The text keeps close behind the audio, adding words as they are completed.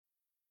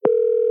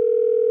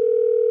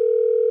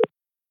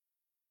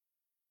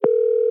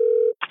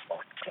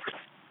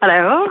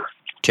Hello?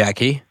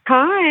 Jackie?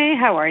 Hi,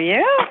 how are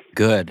you?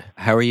 Good.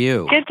 How are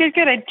you?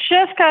 Good. I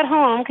just got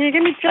home. Can you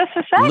give me just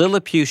a sec?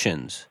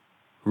 Lilliputians.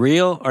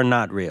 Real or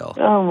not real?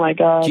 Oh, my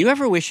God. Do you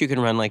ever wish you could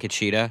run like a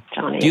cheetah?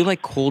 Johnny. Do you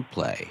like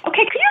Coldplay?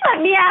 Okay, could you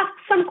let me ask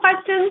some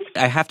questions?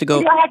 I have to go.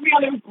 You have me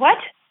on what?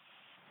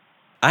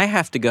 I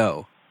have to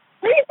go.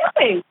 What are you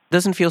doing?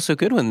 Doesn't feel so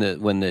good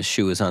when the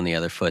shoe is on the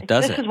other foot,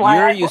 does This it? is why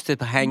You're I- used to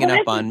hanging What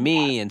up is on it?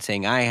 me and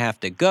saying I have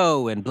to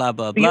go and blah,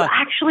 blah, You blah.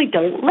 actually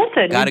don't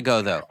listen. Gotta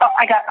go, though. Oh,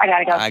 I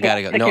gotta go. I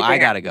gotta go. The No, kids are I here.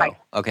 gotta go. Bye.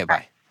 Okay,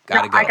 bye. No,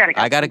 Gotta go.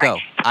 I gotta go.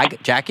 Bye.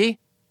 Jackie?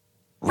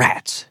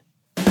 Rats.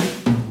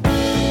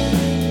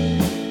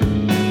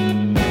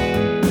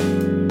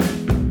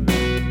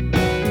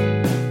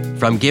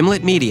 From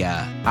Gimlet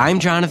Media, I'm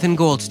Jonathan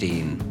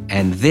Goldstein,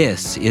 and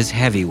this is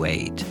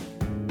Heavyweight.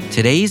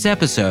 Today's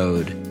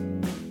episode,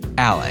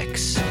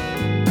 Alex.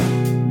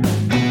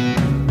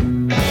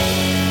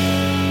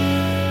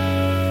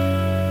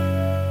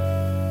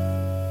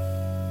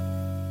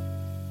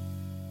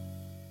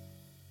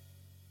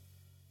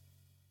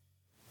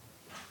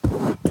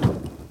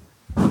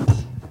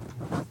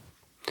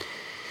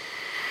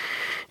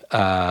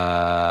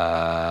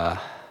 I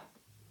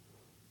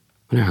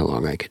wonder how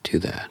long I could do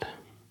that.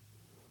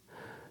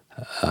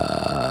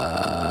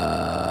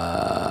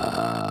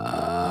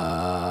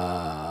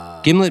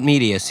 Gimlet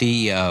Media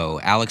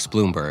CEO Alex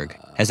Blumberg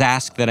has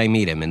asked that I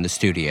meet him in the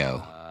studio.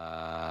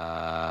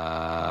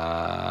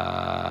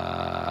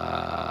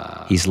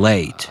 He's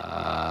late.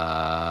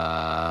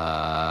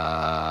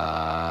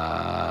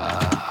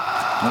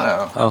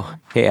 Hello. Oh,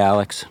 hey,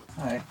 Alex.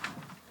 Hi.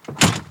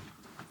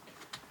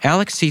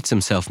 Alex seats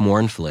himself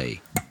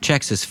mournfully,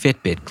 checks his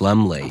Fitbit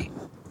glumly,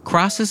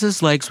 crosses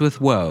his legs with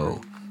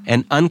woe,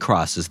 and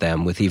uncrosses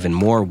them with even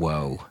more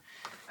woe.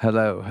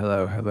 Hello.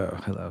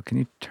 Can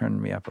you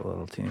turn me up a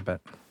little teeny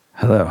bit?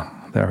 Hello.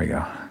 There we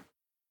go.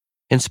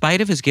 In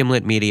spite of his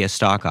Gimlet Media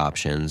stock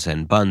options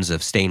and buns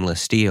of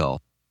stainless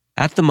steel,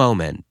 at the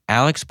moment,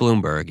 Alex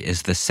Blumberg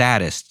is the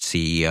saddest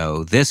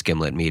CEO this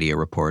Gimlet Media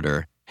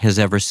reporter has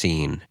ever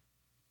seen.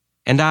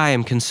 And I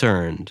am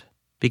concerned,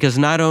 because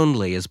not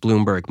only is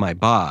Blumberg my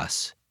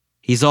boss,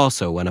 he's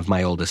also one of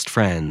my oldest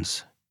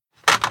friends.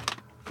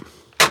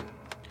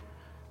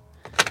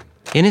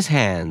 In his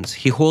hands,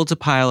 he holds a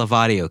pile of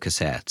audio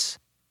cassettes,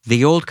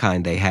 the old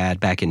kind they had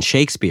back in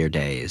Shakespeare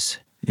days.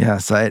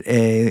 Yes, I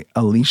had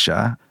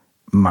Alicia,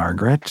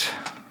 Margaret,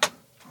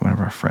 one of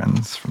our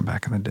friends from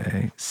back in the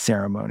day,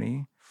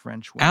 Ceremony,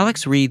 French woman.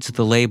 Alex reads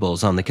the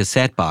labels on the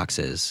cassette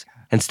boxes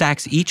and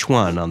stacks each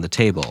one on the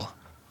table.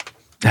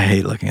 I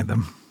hate looking at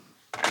them.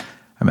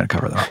 I'm going to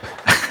cover them up.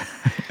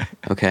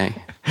 Okay.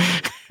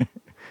 Do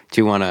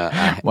you want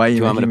to? Why are you do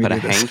you want me to making put me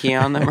a do this? hanky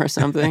on them or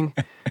something?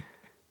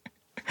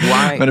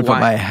 Why? I'm going to put why-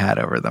 my hat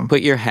over them.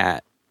 Put your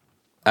hat.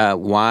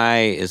 Why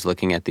is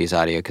looking at these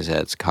audio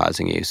cassettes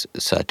causing you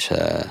such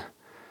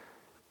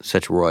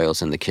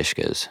royals in the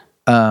kishkas?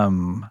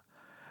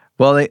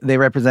 Well, they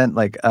represent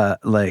like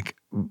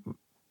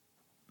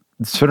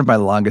sort of my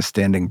longest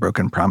standing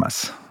broken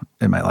promise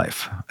in my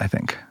life, I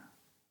think.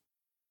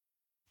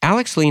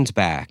 Alex leans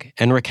back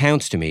and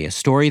recounts to me a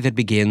story that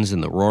begins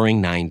in the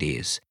roaring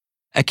 90s.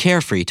 A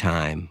carefree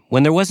time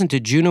when there wasn't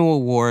a Juno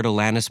Award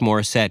Alanis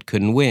Morissette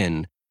couldn't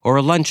win or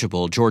a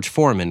Lunchable George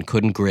Foreman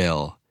couldn't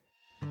grill.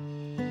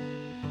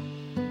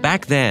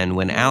 Back then,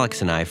 when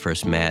Alex and I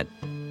first met,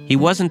 he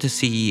wasn't a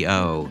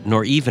CEO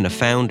nor even a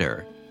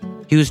founder.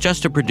 He was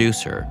just a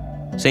producer,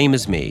 same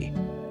as me.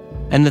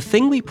 And the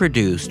thing we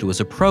produced was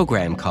a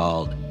program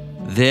called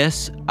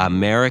This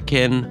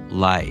American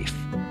Life.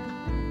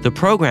 The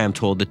program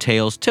told the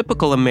tales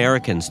typical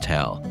Americans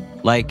tell,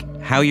 like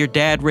how your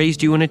dad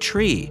raised you in a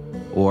tree,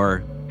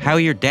 or how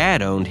your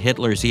dad owned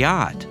Hitler's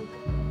yacht.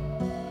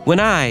 When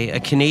I, a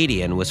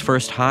Canadian, was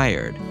first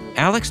hired,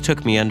 Alex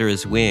took me under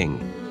his wing,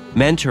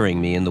 mentoring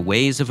me in the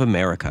ways of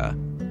America,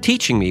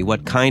 teaching me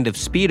what kind of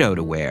Speedo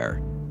to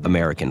wear,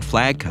 American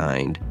flag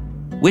kind,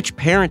 which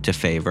parent to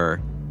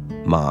favor,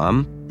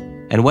 Mom,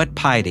 and what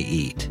pie to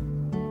eat,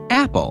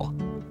 Apple.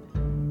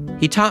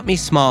 He taught me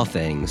small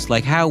things,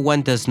 like how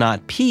one does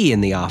not pee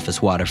in the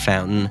office water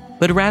fountain,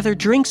 but rather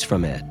drinks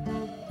from it.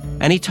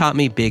 And he taught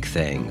me big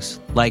things,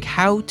 like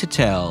how to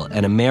tell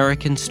an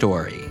American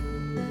story.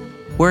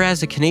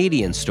 Whereas a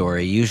Canadian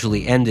story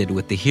usually ended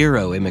with the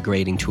hero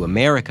immigrating to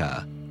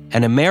America,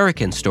 an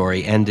American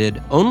story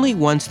ended only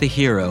once the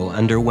hero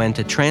underwent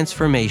a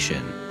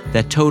transformation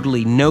that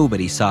totally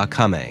nobody saw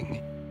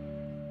coming.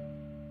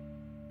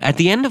 At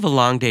the end of a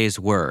long day's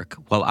work,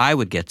 while I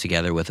would get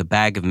together with a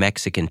bag of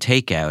Mexican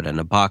takeout and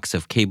a box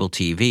of cable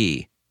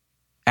TV,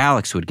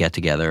 Alex would get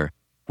together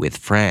with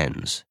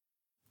friends.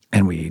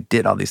 And we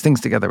did all these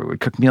things together. We would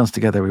cook meals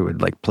together. We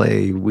would like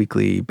play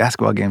weekly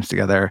basketball games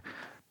together.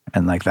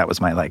 And like that was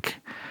my like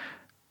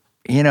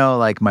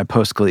my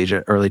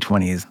post-collegiate early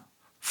 20s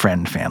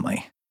friend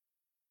family.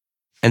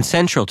 And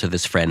central to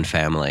this friend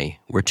family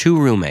were two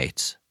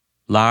roommates,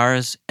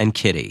 Lars and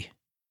Kitty.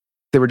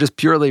 They were just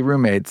purely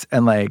roommates.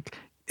 And like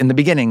in the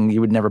beginning,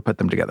 you would never put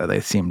them together. They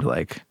seemed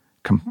like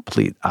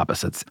complete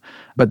opposites.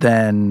 But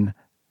then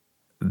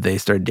they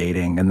started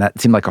dating, and that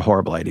seemed like a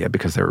horrible idea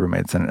because they were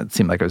roommates, and it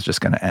seemed like it was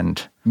just going to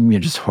end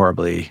just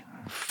horribly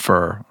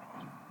for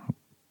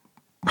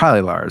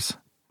probably Lars.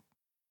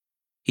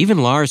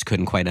 Even Lars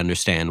couldn't quite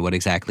understand what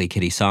exactly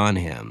Kitty saw in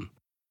him.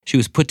 She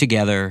was put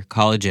together,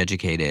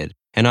 college-educated,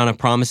 and on a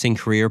promising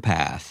career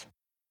path.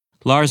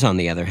 Lars, on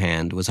the other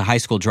hand, was a high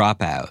school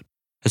dropout,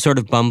 a sort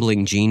of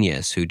bumbling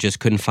genius who just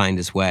couldn't find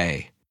his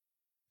way.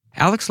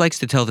 Alex likes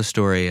to tell the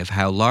story of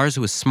how Lars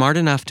was smart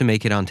enough to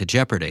make it onto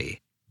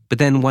Jeopardy, but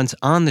then once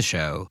on the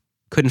show,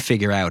 couldn't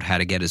figure out how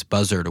to get his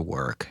buzzer to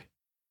work.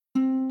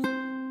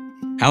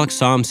 Alex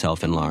saw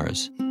himself in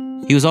Lars.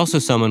 He was also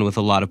someone with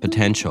a lot of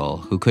potential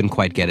who couldn't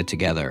quite get it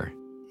together.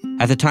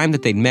 At the time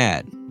that they'd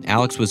met,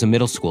 Alex was a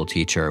middle school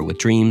teacher with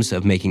dreams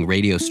of making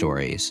radio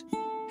stories,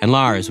 and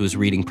Lars was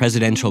reading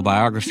presidential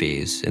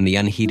biographies in the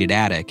unheated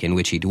attic in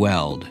which he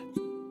dwelled.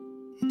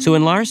 So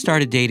when Lars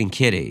started dating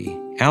Kitty,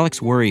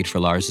 Alex worried for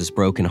Lars's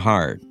broken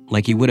heart,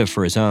 like he would have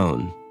for his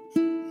own.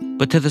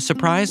 But to the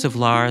surprise of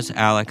Lars,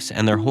 Alex,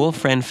 and their whole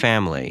friend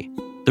family,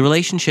 the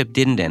relationship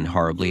didn't end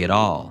horribly at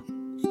all.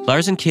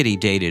 Lars and Kitty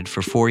dated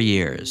for 4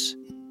 years,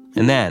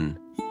 and then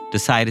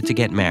decided to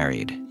get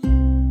married.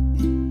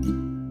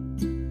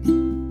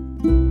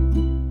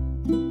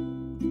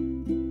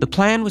 The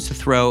plan was to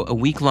throw a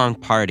week-long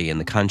party in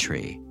the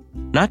country,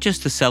 not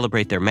just to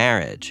celebrate their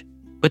marriage,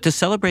 but to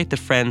celebrate the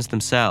friends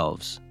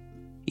themselves.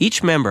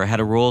 Each member had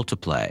a role to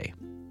play.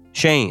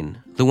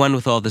 Shane, the one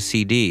with all the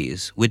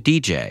CDs, would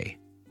DJ.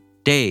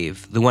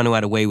 Dave, the one who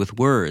had a way with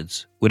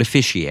words, would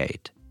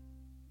officiate.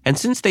 And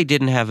since they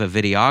didn't have a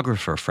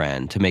videographer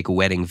friend to make a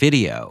wedding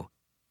video,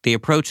 they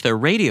approached their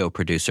radio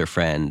producer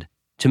friend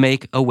to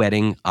make a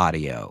wedding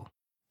audio.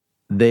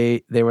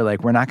 They were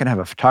like, we're not going to have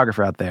a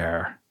photographer out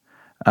there,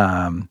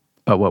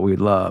 but what we'd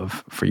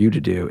love for you to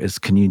do is,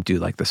 can you do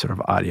like the sort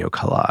of audio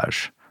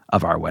collage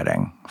of our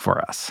wedding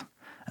for us?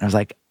 And I was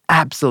like,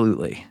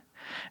 absolutely.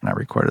 And I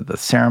recorded the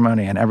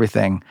ceremony and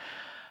everything,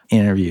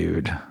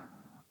 interviewed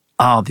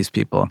all these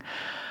people.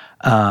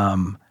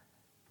 And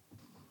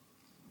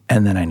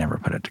then I never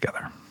put it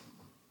together.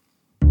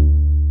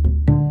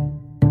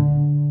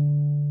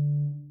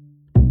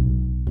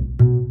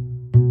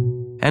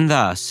 And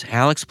thus,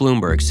 Alex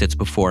Blumberg sits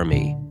before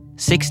me,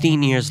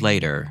 16 years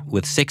later,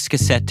 with 6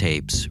 cassette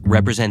tapes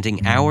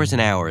representing hours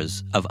and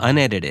hours of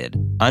unedited,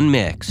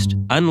 unmixed,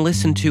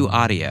 unlistened to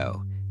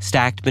audio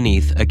stacked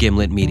beneath a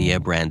Gimlet Media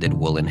branded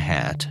woolen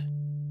hat.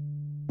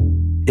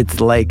 It's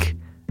like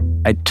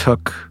I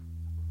took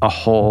a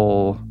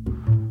whole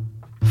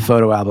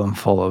photo album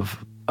full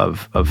of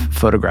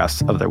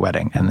photographs of their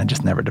wedding and then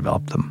just never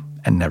developed them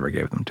and never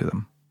gave them to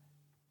them.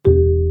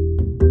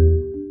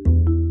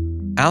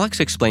 Alex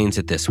explains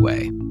it this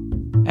way.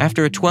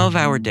 After a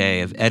 12-hour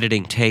day of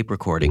editing tape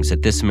recordings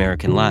at This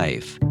American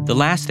Life, the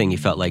last thing he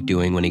felt like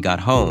doing when he got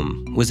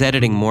home was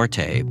editing more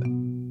tape.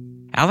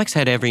 Alex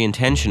had every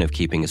intention of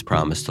keeping his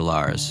promise to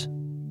Lars.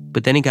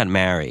 But then he got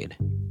married,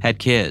 had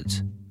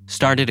kids,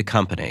 started a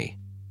company.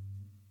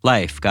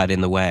 Life got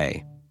in the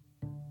way.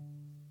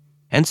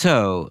 And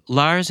so,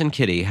 Lars and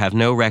Kitty have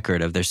no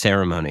record of their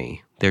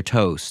ceremony, their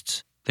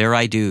toasts, their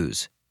I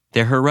do's,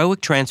 their heroic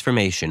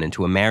transformation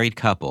into a married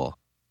couple.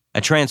 A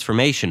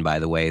transformation, by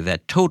the way,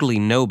 that totally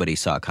nobody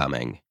saw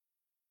coming.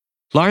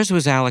 Lars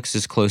was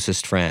Alex's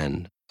closest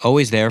friend,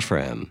 always there for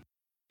him.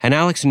 And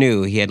Alex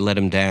knew he had let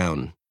him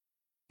down.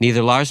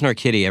 Neither Lars nor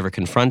Kitty ever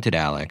confronted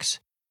Alex,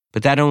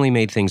 but that only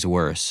made things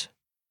worse.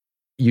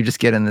 You just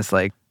get in this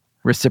like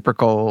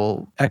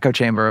reciprocal echo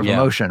chamber of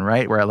emotion,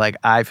 right? Where like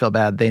I feel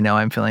bad, they know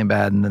I'm feeling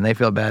bad, and then they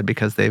feel bad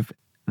because they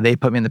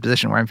put me in the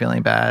position where I'm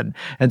feeling bad.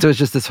 And so it's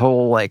just this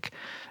whole like,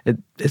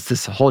 it's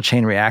this whole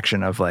chain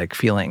reaction of like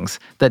feelings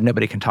that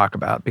nobody can talk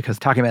about because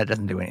talking about it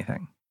doesn't do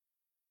anything.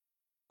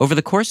 Over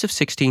the course of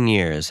 16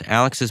 years,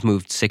 Alex has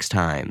moved 6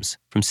 times,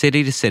 from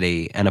city to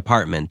city and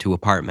apartment to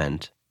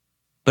apartment.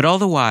 But all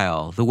the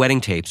while, the wedding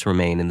tapes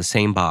remain in the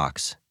same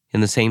box, in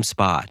the same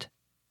spot,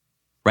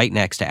 right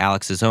next to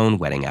Alex's own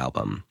wedding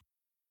album.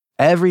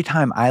 Every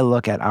time I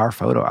look at our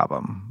photo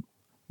album,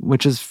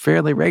 which is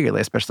fairly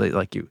regularly, especially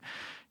like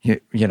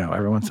you know,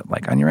 every once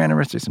like on your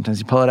anniversary, sometimes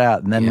you pull it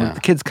out and then the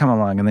kids come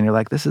along and then you're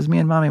like, this is me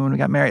and mommy when we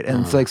got married.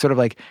 And it's like sort of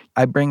like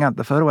I bring out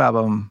the photo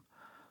album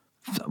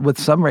with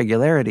some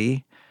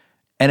regularity.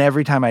 And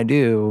every time I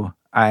do,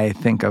 I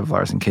think of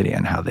Lars and Kitty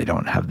and how they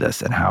don't have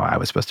this and how I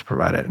was supposed to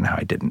provide it and how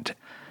I didn't.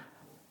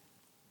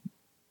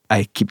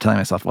 I keep telling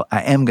myself, well,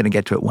 I am going to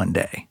get to it one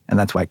day. And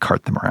that's why I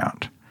cart them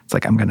around. It's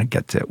like, I'm going to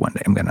get to it one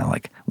day. I'm going to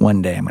like,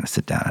 one day I'm going to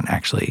sit down and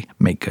actually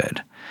make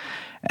good.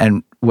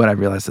 And what I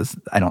realized is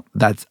I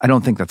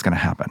don't think that's going to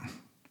happen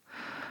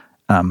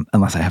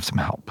unless I have some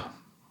help.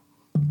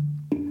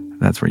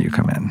 That's where you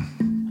come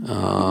in.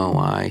 Oh,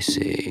 I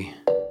see.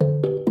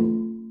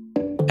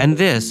 And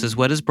this is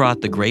what has brought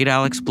the great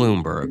Alex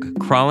Blumberg,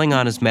 crawling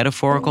on his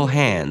metaphorical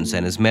hands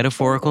and his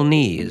metaphorical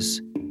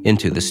knees,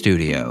 into the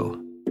studio.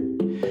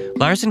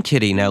 Lars and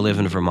Kitty now live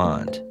in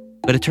Vermont,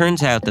 but it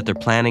turns out that they're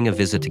planning a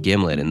visit to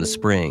Gimlet in the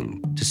spring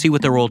to see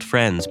what their old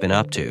friend's been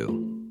up to.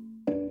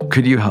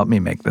 Could you help me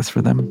make this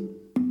for them?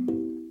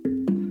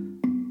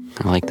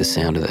 I like the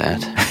sound of that.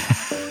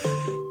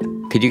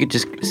 Could you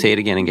just say it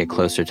again and get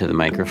closer to the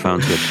microphone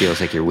so it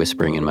feels like you're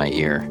whispering in my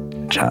ear?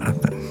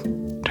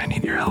 Jonathan, I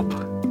need your help.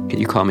 Could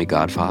you call me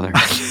Godfather?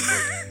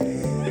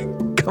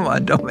 Come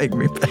on, don't make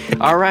me pay.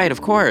 All right,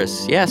 of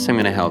course. Yes, I'm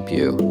going to help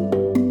you.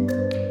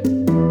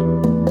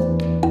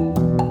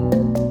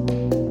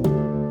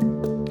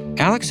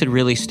 Alex had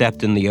really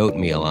stepped in the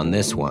oatmeal on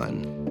this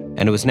one,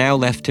 and it was now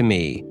left to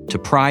me to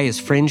pry his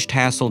fringe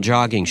tassel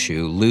jogging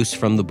shoe loose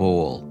from the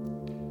bowl.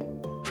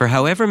 For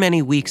however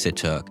many weeks it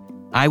took,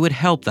 I would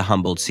help the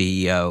humbled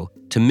CEO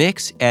to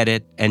mix,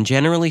 edit, and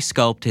generally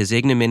sculpt his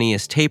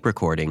ignominious tape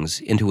recordings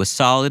into a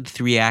solid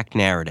 3-act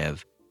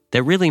narrative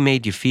that really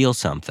made you feel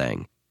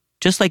something,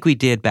 just like we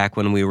did back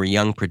when we were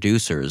young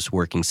producers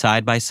working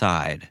side by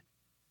side.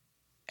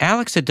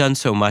 Alex had done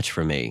so much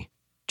for me: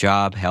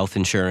 job, health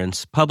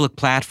insurance, public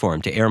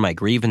platform to air my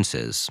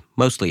grievances,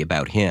 mostly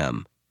about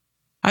him.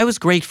 I was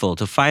grateful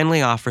to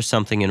finally offer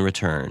something in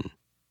return.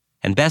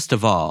 And best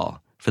of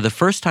all, for the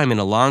first time in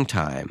a long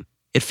time,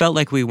 it felt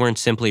like we weren't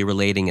simply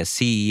relating as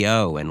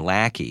CEO and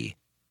lackey,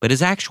 but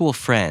as actual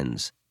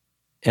friends.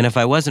 And if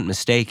I wasn't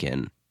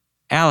mistaken,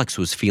 Alex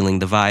was feeling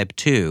the vibe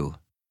too.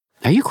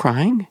 Are you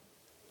crying?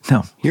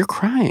 No. You're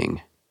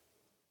crying.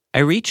 I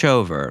reach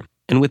over,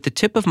 and with the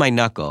tip of my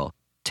knuckle,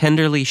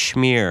 tenderly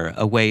smear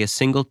away a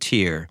single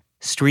tear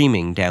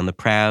streaming down the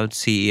proud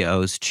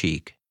CEO's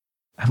cheek.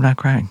 I'm not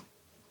crying.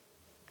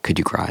 Could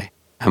you cry?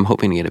 I'm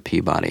hoping to get a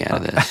Peabody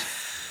out of this.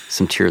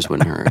 Some tears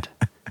wouldn't hurt.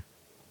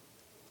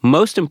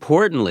 Most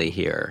importantly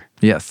here,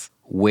 Yes.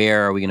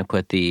 where are we going to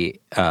put the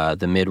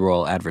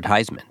mid-roll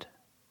advertisement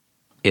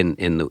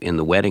in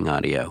the wedding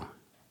audio?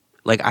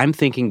 Like, I'm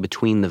thinking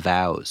between the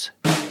vows.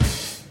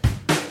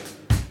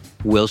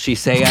 Will she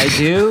say I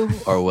do,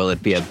 or will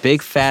it be a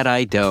big fat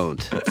I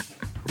don't?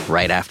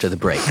 Right after the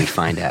break, we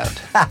find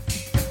out.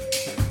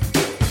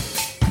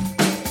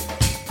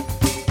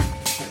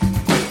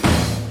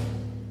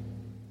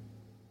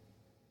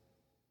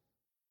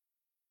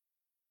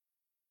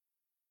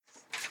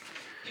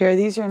 Here, are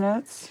these your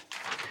notes?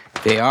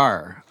 They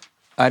are.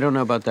 I don't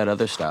know about that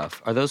other stuff.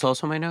 Are those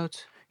also my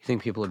notes? You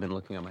think people have been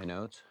looking at my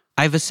notes?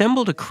 I've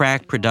assembled a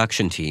crack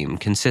production team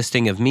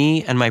consisting of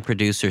me and my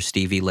producer,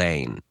 Stevie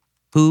Lane,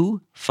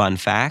 who, fun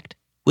fact,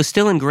 was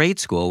still in grade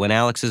school when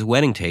Alex's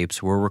wedding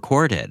tapes were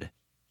recorded.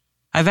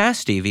 I've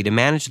asked Stevie to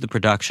manage the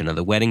production of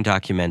the wedding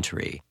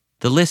documentary,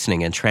 the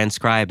listening and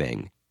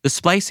transcribing, the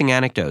splicing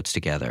anecdotes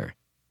together,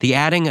 the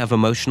adding of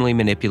emotionally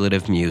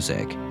manipulative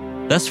music,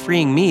 thus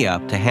freeing me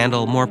up to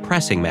handle more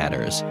pressing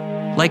matters,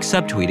 like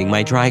subtweeting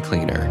my dry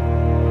cleaner.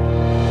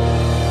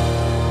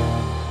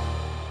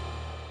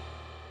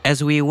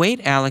 As we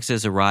await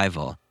Alex's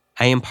arrival,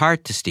 I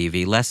impart to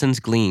Stevie lessons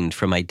gleaned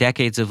from my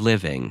decades of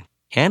living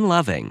and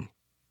loving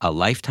a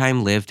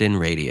lifetime lived in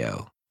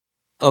radio.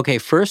 Okay,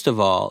 first of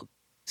all,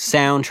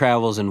 sound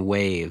travels in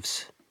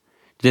waves.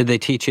 Did they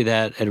teach you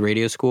that at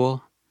radio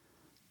school?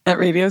 At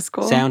radio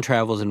school? Sound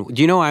travels in...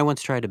 Do you know I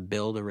once tried to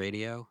build a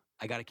radio?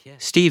 I got a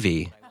kiss.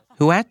 Stevie,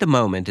 who at the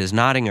moment is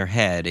nodding her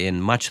head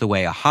in much the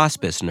way a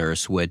hospice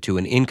nurse would to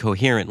an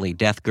incoherently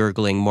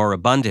death-gurgling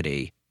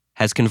moribundity,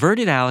 has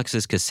converted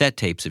Alex's cassette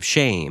tapes of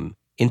shame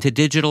into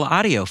digital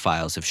audio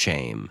files of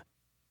shame.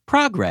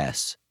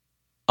 Progress.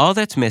 All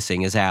that's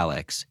missing is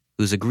Alex,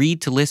 who's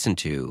agreed to listen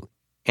to,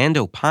 and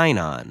opine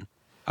on,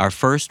 our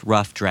first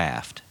rough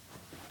draft.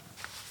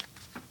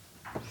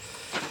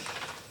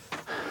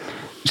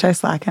 Should I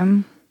slack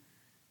him?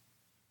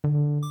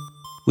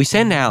 We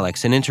send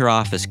Alex an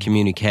inter-office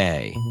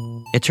communique.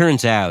 It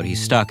turns out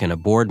he's stuck in a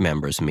board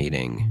members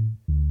meeting.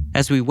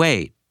 As we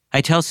wait,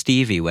 I tell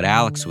Stevie what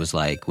Alex was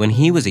like when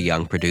he was a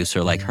young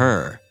producer like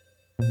her.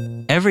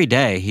 Every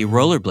day he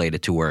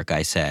rollerbladed to work,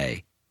 I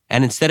say,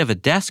 and instead of a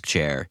desk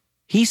chair,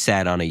 he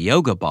sat on a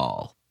yoga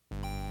ball.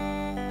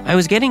 I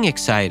was getting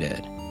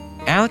excited.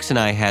 Alex and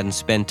I hadn't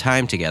spent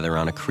time together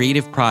on a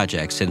creative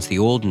project since the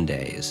olden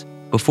days,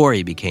 before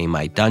he became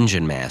my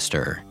dungeon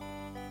master.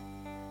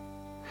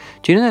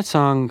 Do you know that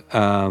song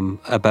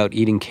about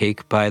eating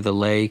cake by the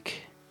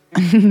lake?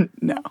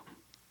 No.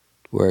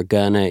 We're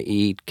gonna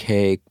eat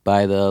cake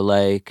by the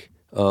lake.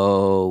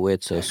 Oh,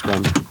 it's so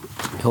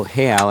scrumpy. Oh,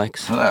 hey,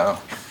 Alex. Hello.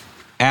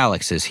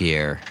 Alex is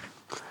here.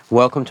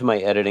 Welcome to my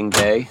editing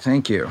bay.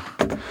 Thank you.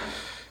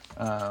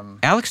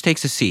 Alex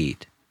takes a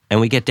seat,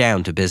 and we get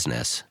down to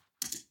business.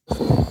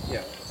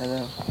 Yeah.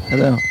 Hello.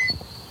 Hello.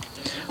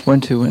 1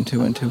 2 1 2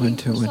 1 2 1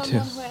 2 1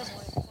 2.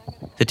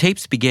 The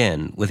tapes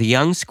begin with a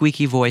young,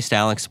 squeaky-voiced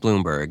Alex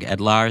Bloomberg at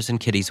Lars and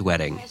Kitty's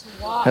wedding.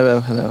 Hello,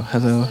 hello,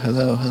 hello,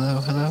 hello,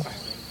 hello, hello.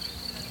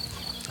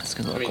 Let's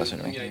get a little closer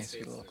to me.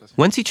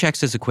 Once he checks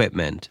his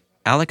equipment,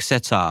 Alex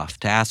sets off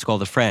to ask all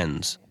the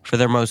friends for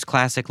their most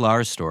classic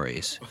Lars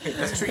stories.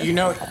 That's true. You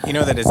know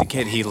that as a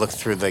kid, he looked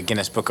through the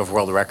Guinness Book of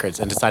World Records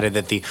and decided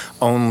that the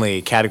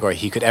only category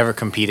he could ever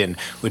compete in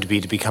would be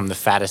to become the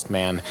fattest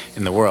man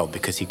in the world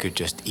because he could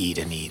just eat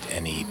and eat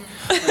and eat.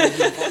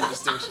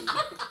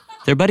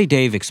 Their buddy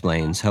Dave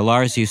explains how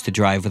Lars used to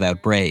drive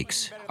without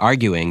brakes,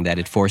 arguing that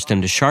it forced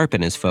him to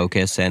sharpen his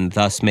focus and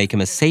thus make him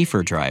a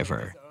safer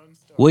driver.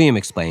 William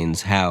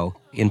explains how,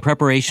 in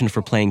preparation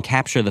for playing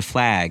Capture the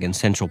Flag in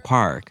Central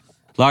Park,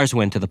 Lars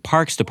went to the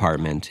Parks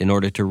Department in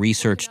order to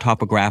research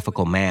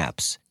topographical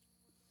maps.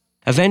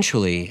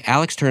 Eventually,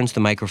 Alex turns the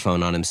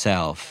microphone on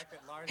himself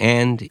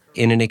and,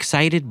 in an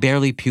excited,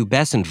 barely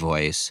pubescent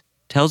voice,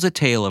 tells a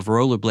tale of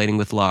rollerblading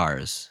with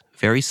Lars,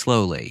 very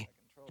slowly,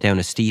 down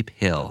a steep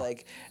hill.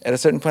 Like, at a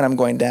certain point, I'm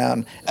going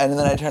down, and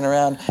then I turn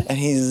around, and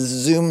he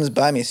zooms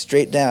by me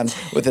straight down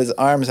with his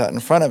arms out in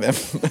front of him.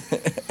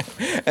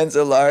 And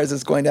so Lars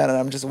is going down, and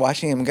I'm just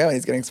watching him go, and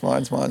he's getting smaller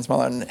and smaller and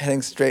smaller and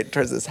heading straight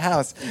towards his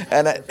house.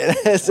 And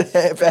it's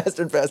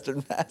faster and faster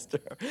and faster.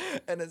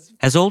 And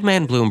as Old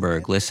Man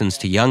Bloomberg listens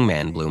to Young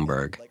Man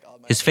Bloomberg,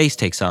 his face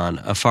takes on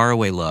a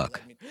faraway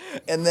look.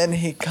 And then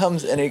he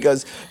comes, and he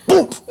goes,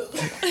 boom!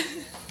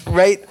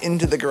 Right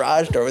into the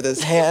garage door with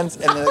his hands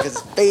and then like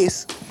his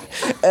face,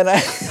 and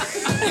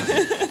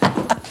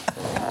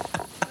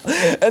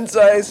and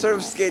so I sort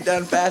of skate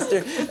down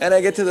faster, and I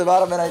get to the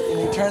bottom, and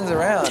he turns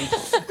around,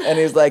 and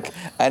he's like,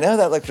 "I know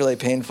that looked really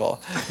painful,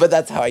 but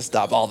that's how I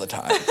stop all the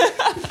time."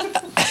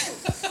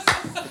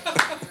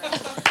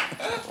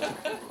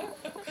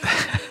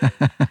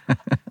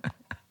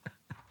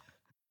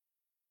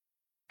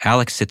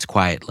 Alex sits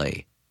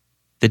quietly,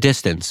 the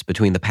distance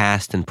between the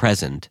past and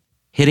present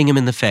hitting him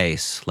in the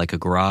face like a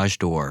garage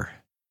door.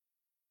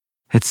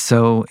 It's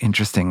so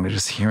interesting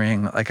just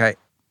hearing,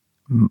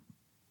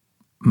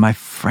 my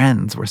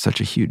friends were such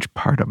a huge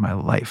part of my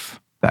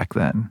life back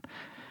then,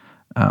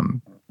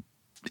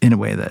 in a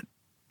way that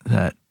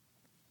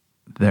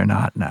they're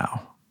not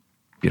now.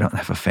 You don't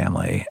have a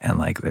family, and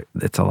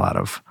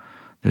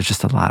there's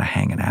just a lot of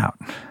hanging out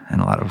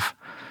and a lot of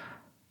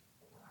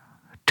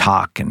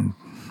talk and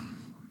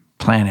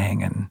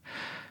planning, and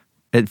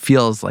it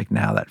feels like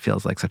now that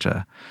feels like such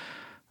a,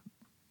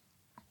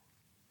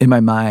 in my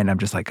mind, I'm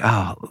just like,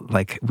 oh,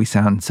 like we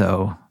sound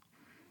so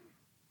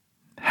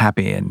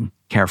happy and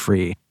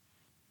carefree.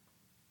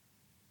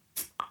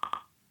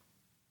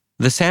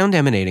 The sound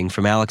emanating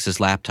from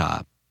Alex's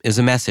laptop is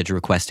a message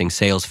requesting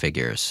sales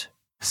figures.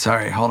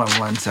 Sorry, hold on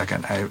 1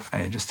 second.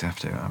 I just have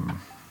to...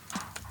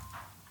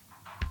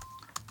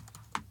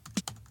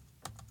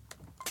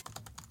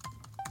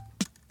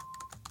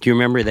 Do you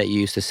remember that you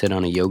used to sit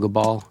on a yoga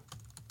ball?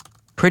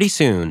 Pretty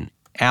soon,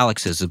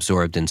 Alex is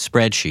absorbed in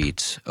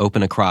spreadsheets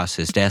open across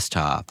his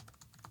desktop.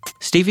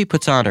 Stevie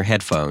puts on her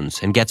headphones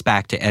and gets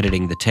back to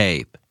editing the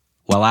tape,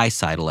 while I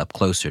sidle up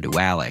closer to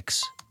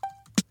Alex.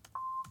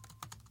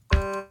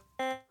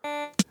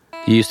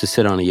 You used to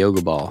sit on a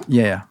yoga ball.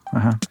 Yeah,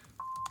 uh-huh.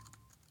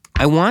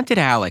 I wanted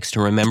Alex to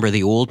remember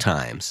the old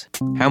times,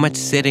 how much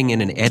sitting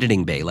in an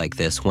editing bay like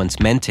this once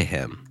meant to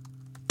him.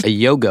 A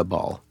yoga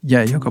ball?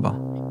 Yeah, yoga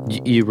ball.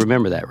 You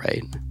remember that,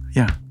 right?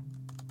 Yeah.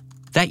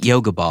 That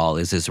yoga ball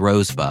is his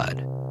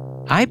rosebud.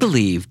 I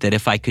believed that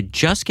if I could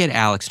just get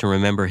Alex to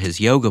remember his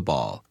yoga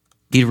ball,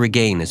 he'd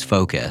regain his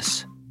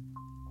focus.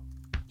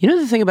 You know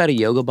the thing about a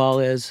yoga ball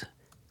is?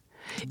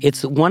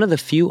 It's one of the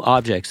few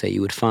objects that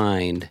you would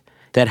find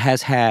that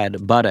has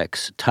had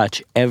buttocks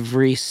touch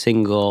every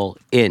single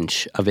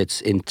inch of its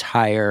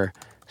entire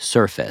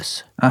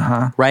surface.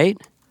 Uh-huh. Right?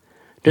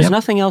 There's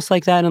nothing else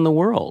like that in the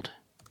world.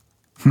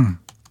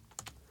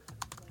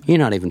 You're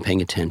not even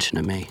paying attention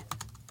to me.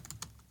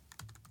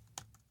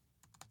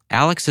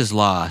 Alex is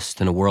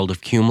lost in a world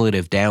of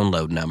cumulative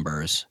download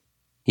numbers.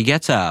 He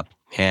gets up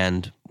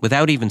and,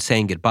 without even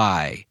saying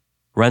goodbye,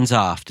 runs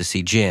off to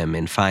see Jim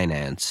in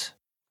finance.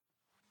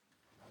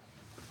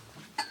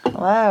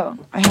 Hello,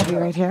 I have you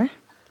right here.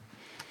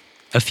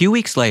 A few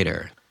weeks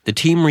later, the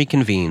team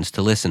reconvenes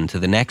to listen to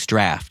the next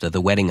draft of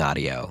the wedding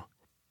audio.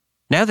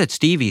 Now that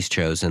Stevie's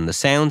chosen the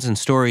sounds and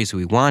stories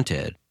we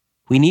wanted,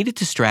 we needed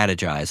to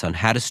strategize on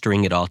how to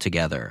string it all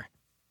together.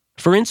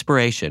 For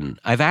inspiration,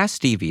 I've asked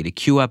Stevie to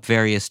cue up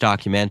various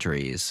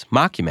documentaries,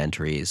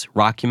 mockumentaries,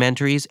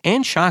 rockumentaries,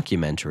 and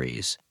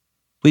shockumentaries.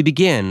 We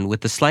begin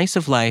with the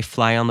slice-of-life,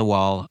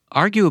 fly-on-the-wall,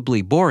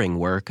 arguably boring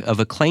work of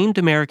acclaimed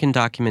American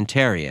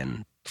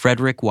documentarian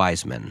Frederick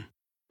Wiseman.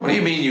 What do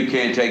you mean you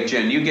can't take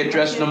gin? You get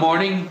dressed in the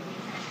morning?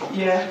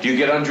 Yeah. Do you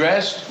get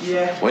undressed?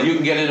 Yeah. Well, you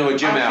can get into a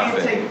gym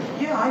outfit.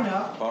 Yeah, I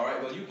know. All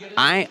right, well, you get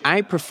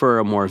I prefer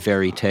a more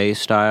verite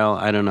style.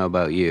 I don't know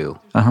about you.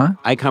 Uh-huh.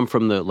 I come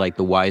from the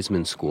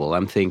Wiseman school.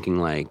 I'm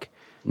thinking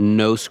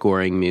no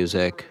scoring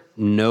music,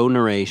 no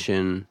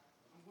narration.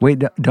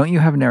 Wait, don't you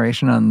have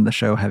narration on the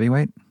show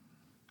Heavyweight?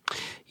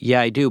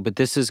 Yeah, I do, but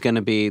this is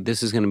gonna be a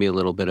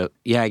little bit of,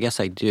 yeah, I guess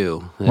I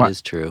do. That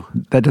is true.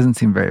 That doesn't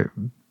seem very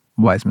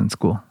Wiseman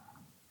school.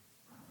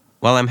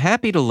 While I'm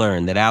happy to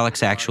learn that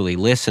Alex actually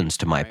listens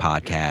to my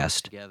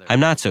podcast, I'm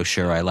not so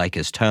sure I like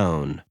his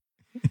tone.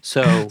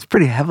 So It's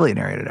pretty heavily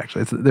narrated,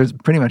 actually. There's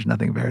pretty much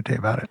nothing verite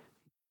about it.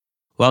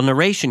 While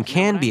narration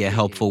can be a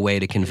helpful way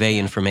to convey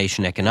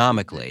information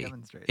economically,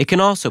 it can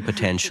also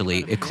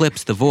potentially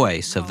eclipse the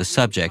voice of the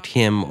subject,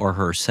 him or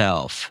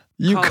herself.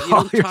 You don't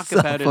call talk yourself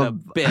about it a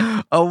bit.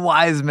 a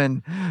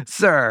Wiseman,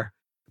 sir.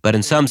 But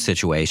in some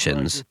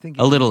situations,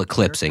 a little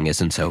eclipsing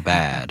isn't so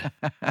bad.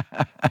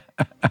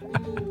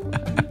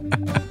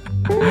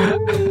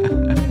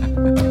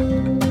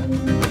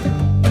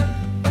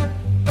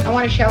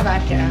 show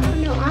that to Al.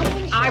 No,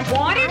 I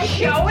want to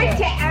show it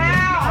to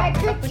Al.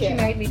 That's what you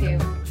made me do.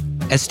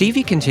 As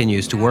Stevie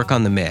continues to work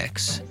on the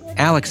mix,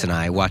 Alex and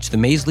I watch the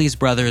Maisleys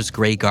brothers'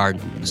 Grey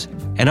Gardens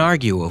and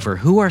argue over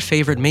who our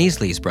favorite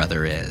Maisleys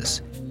brother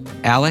is.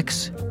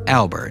 Alex,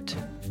 Albert,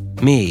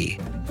 me,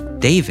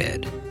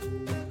 David.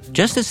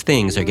 Just as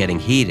things are getting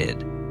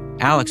heated,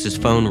 Alex's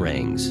phone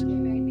rings.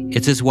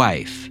 It's his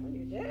wife,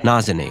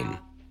 Nazanin.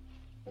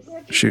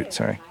 Shoot,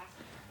 sorry.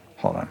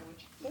 Hold on.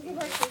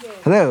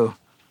 Hello.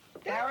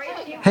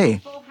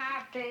 Hey.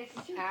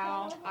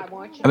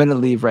 I'm gonna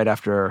leave right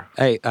after.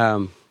 Hey,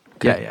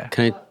 Yeah.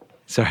 Can I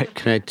Sorry.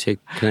 can I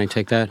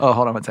take that? Oh,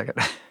 hold on 1 second.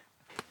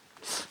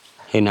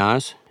 Hey,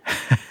 Nas.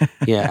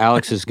 Yeah,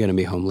 Alex is gonna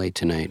be home late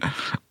tonight.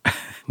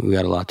 We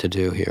got a lot to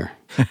do here.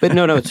 But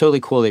no, it's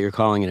totally cool that you're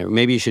calling it.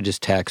 Maybe you should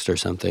just text or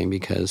something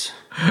because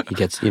he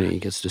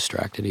gets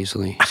distracted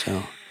easily.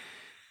 So.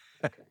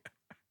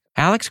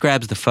 Alex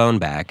grabs the phone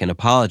back and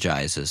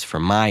apologizes for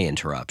my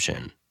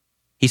interruption.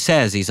 He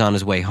says he's on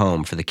his way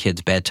home for the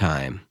kids'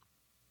 bedtime.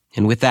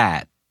 And with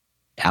that,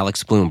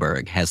 Alex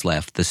Blumberg has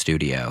left the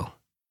studio.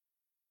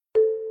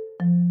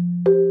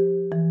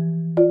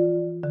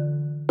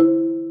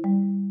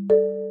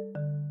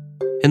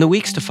 In the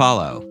weeks to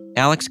follow,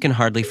 Alex can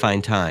hardly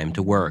find time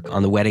to work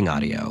on the wedding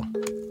audio.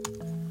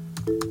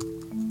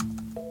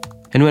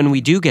 And when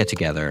we do get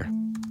together,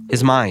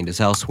 his mind is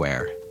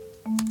elsewhere.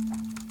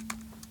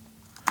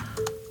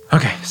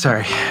 Okay,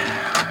 sorry.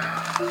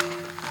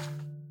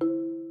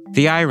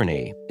 The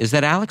irony is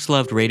that Alex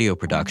loved radio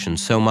production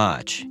so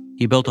much,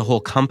 he built a whole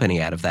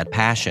company out of that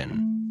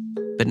passion.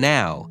 But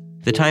now,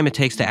 the time it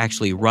takes to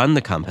actually run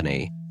the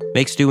company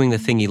makes doing the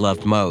thing he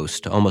loved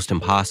most almost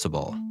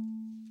impossible.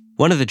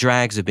 One of the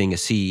drags of being a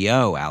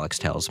CEO, Alex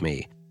tells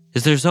me,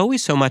 is there's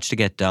always so much to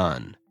get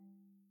done.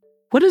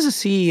 What does a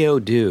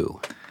CEO do?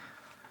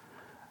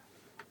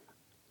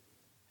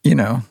 You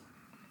know,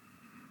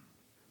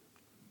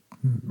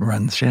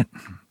 runs shit.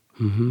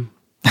 Mm-hmm.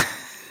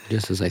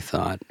 Just as I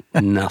thought.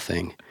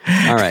 Nothing.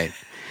 All right.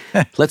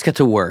 Let's get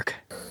to work.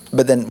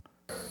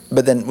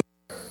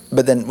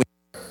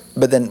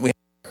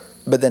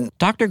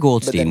 Dr.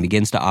 Goldstein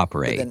begins to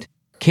operate,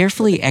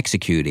 carefully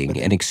executing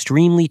an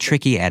extremely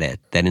tricky edit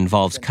that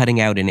involves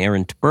cutting out an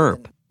errant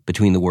burp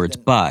between the words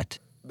but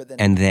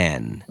and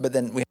then. But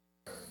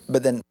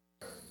then,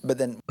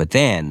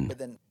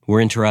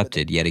 we're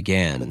interrupted yet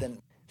again,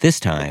 this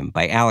time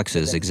by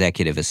Alex's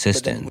executive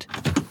assistant.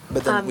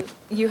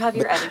 You have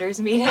your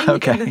editors meeting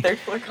Okay. in the third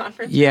floor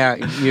conference. Yeah,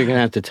 you're gonna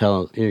have to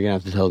tell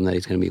him that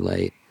he's gonna be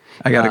late.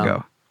 I gotta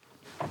go.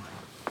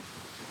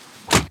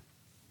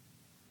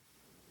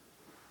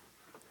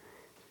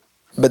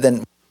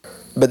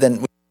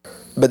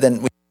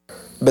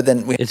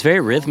 It's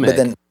very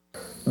rhythmic.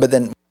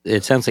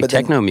 It sounds like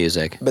techno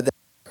music.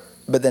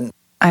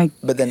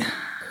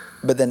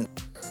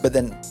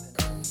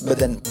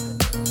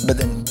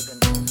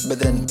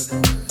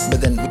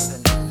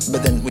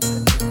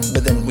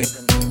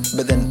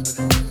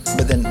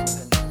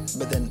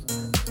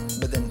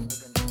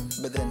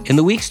 In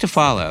the weeks to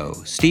follow,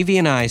 Stevie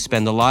and I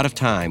spend a lot of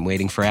time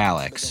waiting for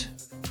Alex.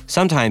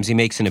 Sometimes he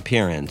makes an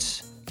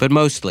appearance, but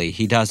mostly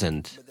he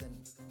doesn't.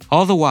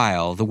 All the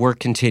while, the work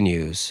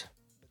continues,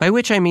 by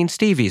which I mean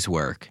Stevie's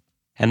work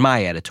and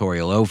my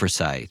editorial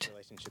oversight.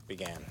 Relationship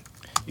began.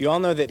 You all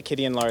know that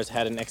Kitty and Lars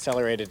had an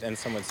accelerated, and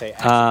some would say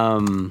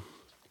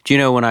Do you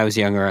know when I was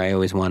younger, I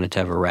always wanted to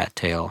have a rat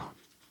tail.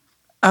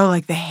 Oh,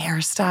 like the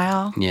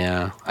hairstyle?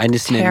 Yeah, I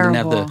just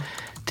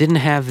didn't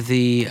have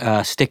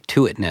the stick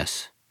to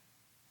itness.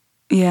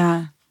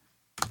 Yeah.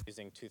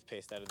 using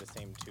toothpaste out of the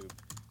same tube.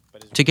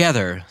 But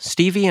Together,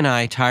 Stevie and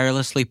I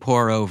tirelessly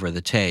pore over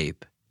the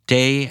tape,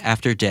 day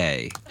after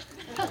day.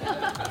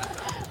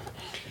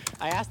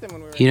 I asked them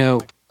when we were. You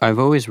know, I've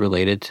always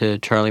related to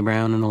Charlie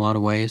Brown in a lot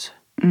of ways.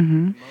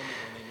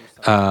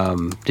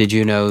 Mm-hmm. Did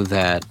you know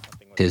that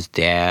his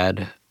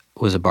dad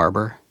was a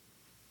barber?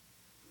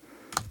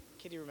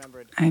 Kitty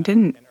remembered. I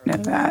didn't know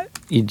that.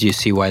 Do you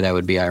see why that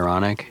would be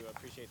ironic? To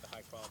appreciate the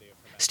high quality of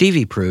her.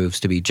 Stevie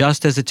proves to be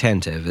just as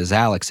attentive as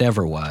Alex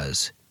ever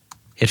was.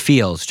 It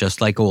feels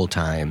just like old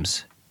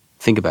times.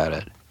 Think about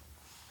it.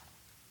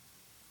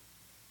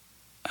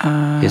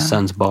 His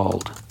son's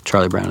bald.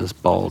 Charlie Brown is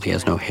bald. He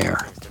has no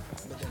hair.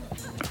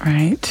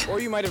 Right. Or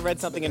you might have read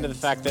something into the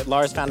fact that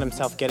Lars found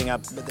himself getting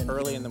up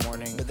early in the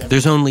morning.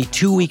 There's only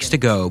 2 weeks to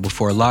go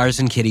before Lars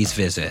and Kitty's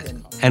visit,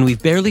 and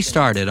we've barely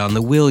started on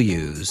the will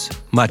yous,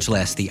 much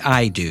less the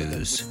I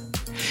do's.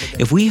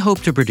 If we hope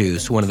to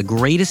produce one of the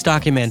greatest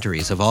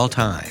documentaries of all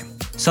time,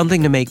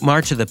 something to make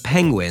March of the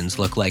Penguins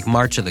look like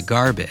March of the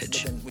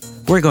Garbage,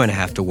 we're going to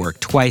have to work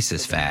twice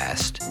as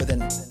fast.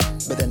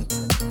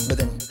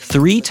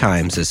 3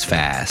 times as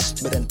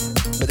fast.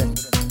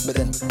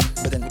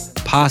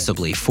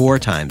 Possibly 4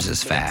 times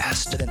as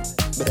fast.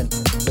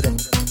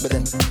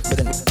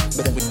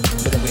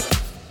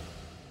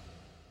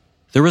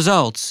 The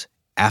results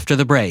after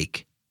the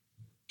break.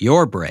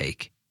 Your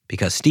break,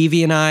 because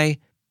Stevie and I,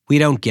 we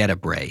don't get a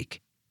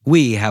break.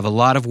 We have a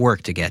lot of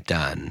work to get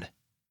done.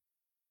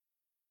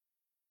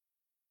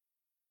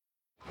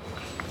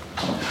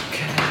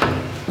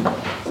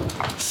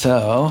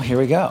 So here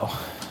we go.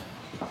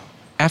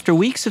 After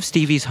weeks of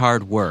Stevie's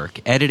hard work,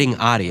 editing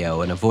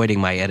audio and avoiding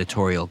my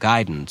editorial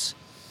guidance,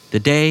 the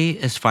day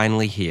is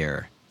finally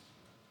here.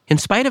 In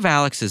spite of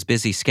Alex's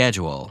busy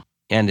schedule,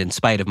 and in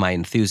spite of my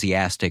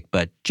enthusiastic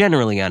but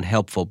generally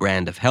unhelpful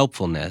brand of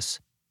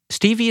helpfulness,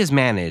 Stevie has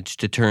managed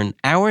to turn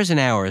hours and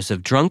hours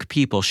of drunk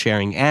people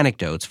sharing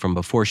anecdotes from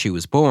before she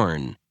was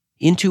born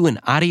into an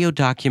audio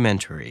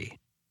documentary.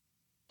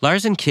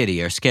 Lars and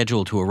Kitty are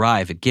scheduled to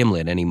arrive at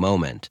Gimlet any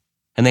moment,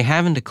 and they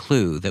haven't a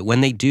clue that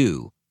when they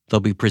do, they'll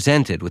be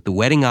presented with the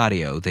wedding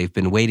audio they've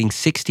been waiting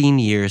 16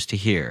 years to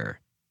hear.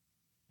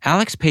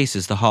 Alex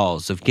paces the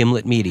halls of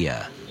Gimlet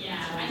Media.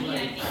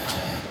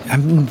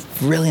 I'm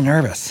really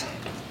nervous,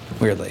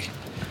 weirdly.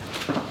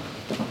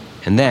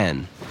 And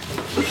then...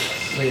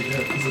 Wait,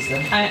 is this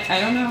them?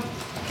 I don't know.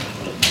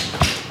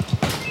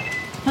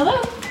 Hello.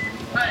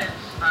 Hi,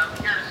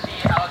 I'm here to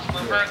see Alex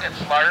Bloomberg.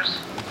 It's Lars.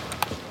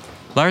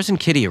 Lars and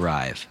Kitty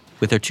arrive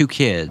with their 2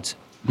 kids,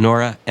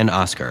 Nora and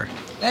Oscar.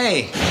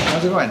 Hey,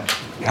 how's it going?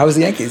 How was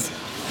the Yankees?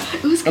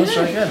 It was good.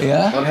 really good.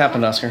 Yeah? What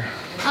happened, Oscar?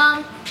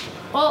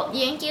 Well,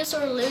 Yankees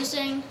are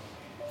losing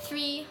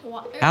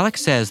 3-1.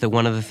 Alex says that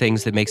one of the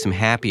things that makes him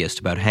happiest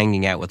about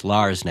hanging out with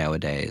Lars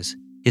nowadays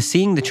is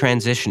seeing the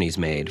transition he's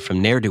made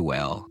from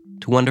ne'er-do-well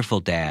to wonderful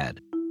dad.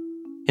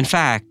 In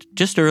fact,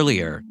 just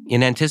earlier,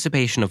 in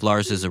anticipation of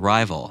Lars's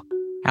arrival,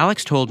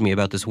 Alex told me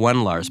about this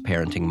one Lars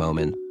parenting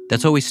moment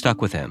that's always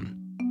stuck with him.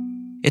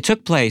 It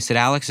took place at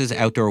Alex's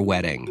outdoor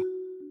wedding.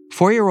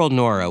 4-year-old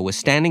Nora was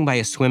standing by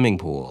a swimming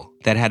pool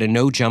that had a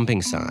no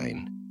jumping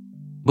sign.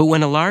 But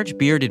when a large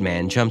bearded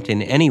man jumped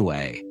in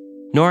anyway,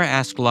 Nora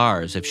asked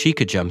Lars if she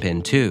could jump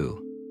in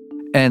too.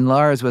 And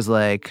Lars was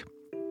like,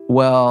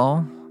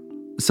 well,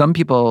 some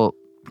people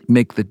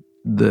make the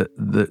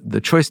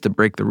choice to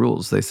break the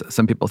rules.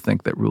 Some people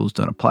think that rules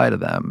don't apply to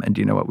them. And do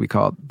you know what we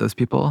call those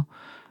people?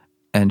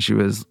 And she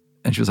was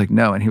like,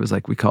 no. And he was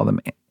like, we call them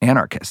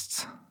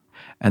anarchists.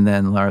 And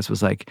then Lars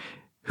was like,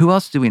 who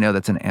else do we know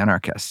that's an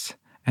anarchist?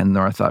 And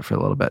Nora thought for a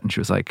little bit, and she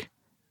was like,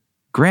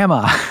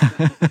 Grandma.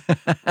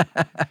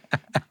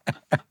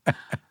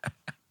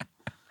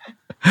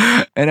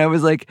 And I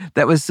was like,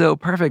 that was so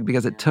perfect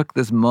because it took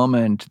this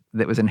moment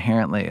that was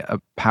inherently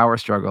a power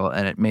struggle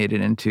and it made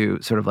it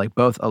into sort of like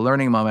both a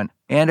learning moment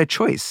and a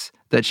choice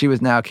that she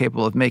was now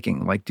capable of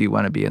making. Like, do you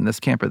want to be in this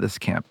camp or this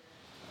camp?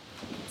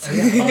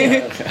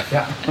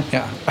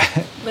 Yeah.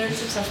 Learned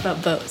some stuff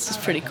about boats.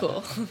 It's pretty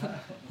cool.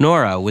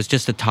 Nora was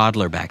just a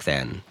toddler back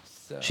then.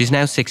 She's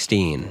now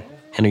 16,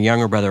 and her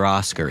younger brother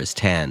Oscar is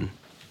 10.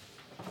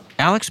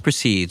 Alex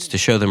proceeds to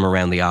show them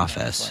around the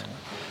office.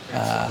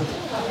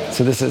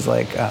 So this is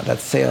like,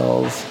 that's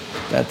sales.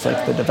 That's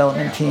like the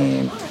development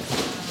team.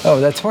 Oh,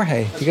 that's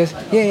Jorge. You guys,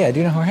 yeah. Do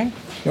you know Jorge? You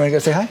want to go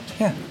say hi?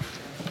 Yeah.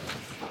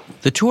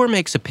 The tour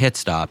makes a pit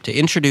stop to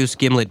introduce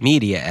Gimlet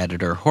Media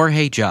editor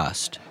Jorge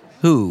Just,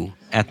 who,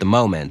 at the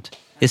moment,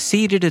 is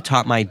seated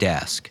atop my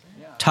desk,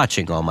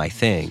 touching all my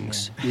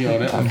things. You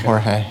own it? I'm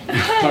Jorge.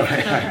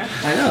 Jorge, hi.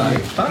 I know, I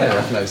thought I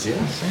recognized you.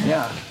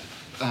 Yeah.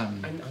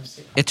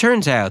 It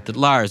turns out that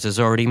Lars has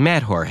already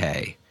met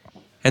Jorge,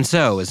 and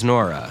so has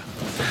Nora.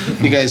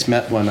 You guys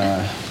met when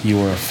you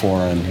were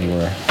 4 and you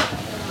were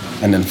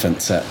an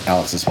infant at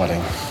Alex's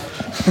wedding.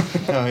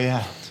 Oh,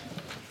 yeah.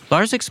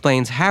 Lars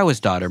explains how his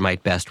daughter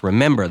might best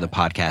remember the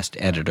podcast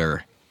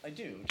editor.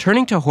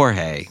 Turning to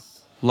Jorge,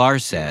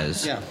 Lars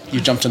says, Yeah,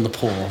 you jumped in the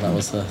pool. That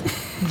was the...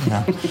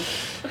 No.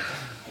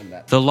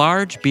 The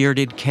large,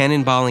 bearded,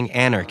 cannonballing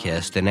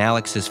anarchist in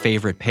Alex's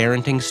favorite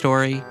parenting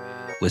story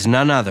was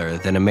none other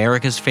than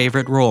America's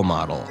favorite role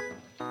model,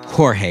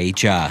 Jorge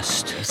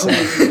Just.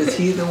 Is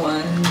he the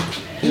one?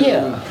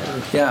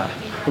 Yeah.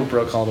 Who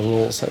broke all the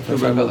rules? Who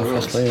broke all the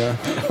rules? Yeah.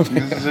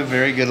 This is a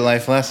very good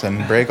life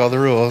lesson. Break all the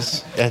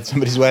rules at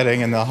somebody's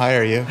wedding and they'll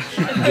hire you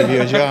and give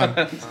you a job.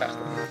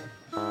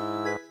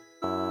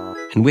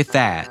 And with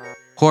that,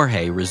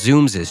 Jorge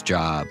resumes his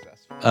job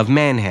of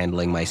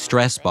manhandling my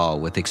stress ball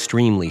with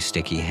extremely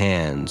sticky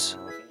hands.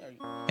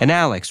 And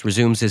Alex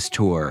resumes his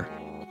tour,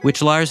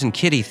 which Lars and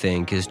Kitty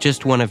think is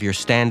just one of your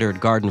standard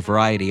garden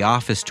variety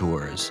office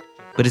tours,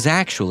 but is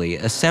actually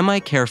a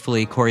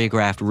semi-carefully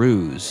choreographed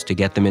ruse to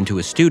get them into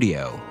a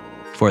studio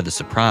for the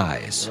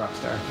surprise.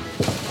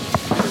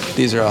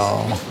 These are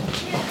all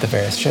the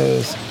various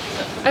shows.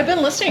 I've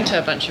been listening to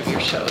a bunch of your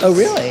shows. Oh,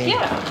 really?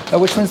 Yeah. Oh,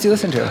 which ones do you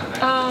listen to?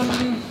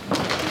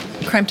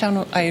 Crime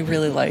Town I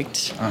really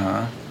liked.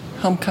 Uh-huh.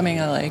 Homecoming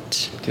I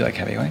liked. Do you like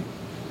Heavyweight?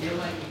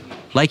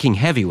 Liking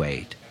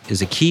Heavyweight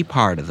is a key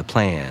part of the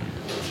plan.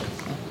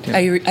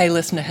 I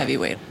listen to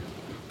Heavyweight.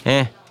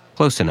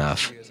 Close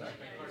enough.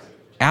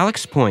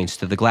 Alex points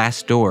to the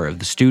glass door of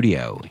the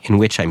studio in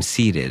which I'm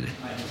seated.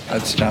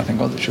 That's Jonathan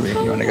Gold. You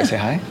want to go say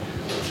hi?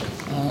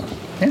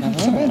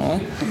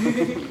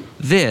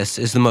 This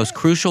is the most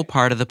crucial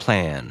part of the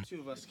plan.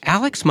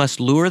 Alex must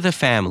lure the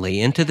family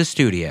into the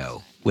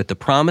studio with the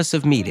promise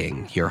of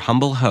meeting your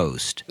humble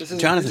host.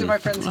 Jonathan. These are my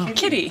friends.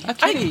 Kitty.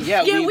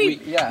 Kitty.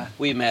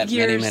 We met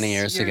many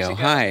years ago.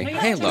 Hi.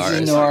 Hey, Lars.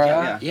 This is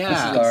Nora. Yeah. This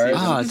is Lars.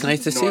 Oh, it's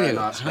nice to see you. And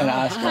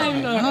Oscar.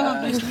 Hi, Nora.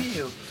 Oh, nice to meet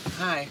you.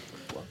 Hi.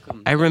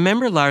 I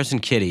remember Lars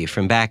and Kitty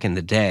from back in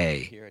the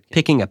day,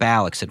 picking up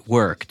Alex at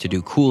work to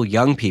do cool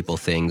young people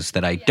things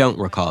that I don't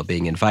recall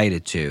being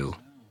invited to.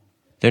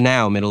 They're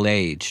now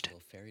middle-aged,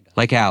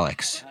 like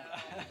Alex,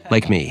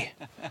 like me.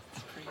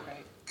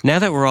 Now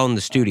that we're all in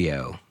the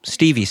studio,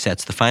 Stevie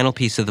sets the final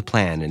piece of the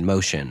plan in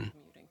motion,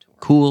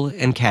 cool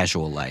and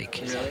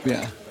casual-like.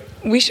 Yeah.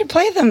 We should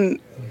play them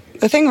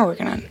the thing we're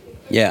working on.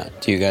 Yeah.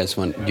 Do you guys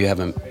want? Do you have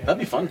a? That'd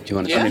be fun. Do you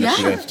want to? I mean, Yeah. if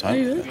you have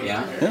time.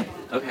 Yeah.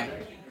 Okay.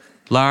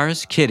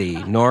 Lars,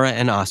 Kitty, Nora,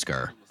 and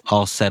Oscar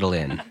all settle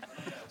in.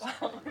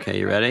 Okay,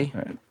 you ready?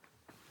 All right.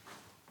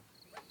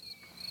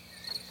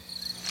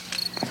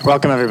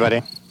 Welcome,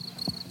 everybody.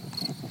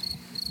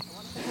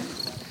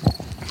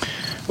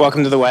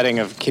 Welcome to the wedding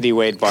of Kitty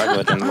Wade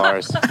Bartlett and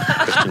Lars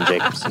Christian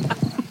Jacobson.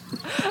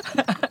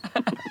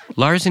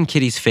 Lars and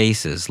Kitty's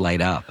faces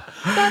light up.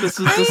 This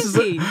is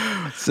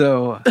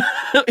So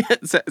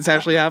it's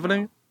actually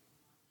happening?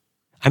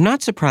 I'm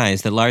not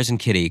surprised that Lars and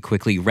Kitty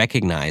quickly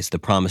recognized the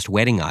promised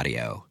wedding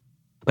audio.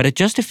 But at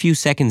just a few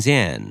seconds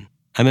in,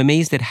 I'm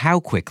amazed at how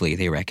quickly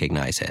they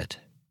recognize it.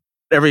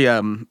 Every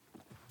time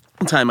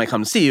I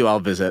come to see you, I'll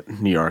visit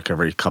New York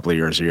every couple of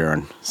years a year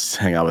and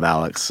hang out with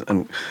Alex.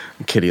 And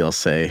Kitty will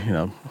say,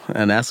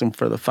 and ask him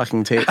for the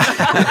fucking tape.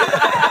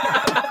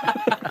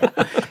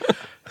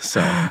 So,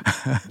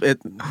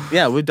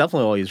 we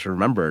definitely always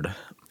remembered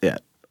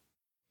it.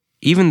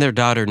 Even their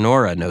daughter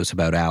Nora knows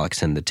about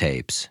Alex and the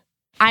tapes.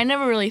 I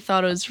never really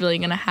thought it was really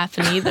going to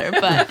happen either,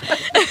 but...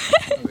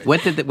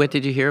 What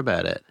did you hear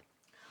about it?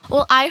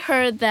 Well, I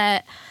heard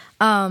that,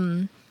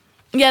 that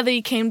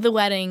you came to the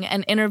wedding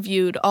and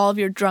interviewed all of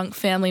your drunk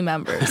family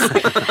members,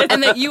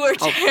 and that you were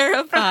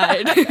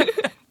terrified.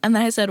 And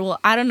then I said, well,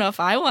 I don't know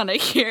if I want to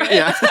hear it.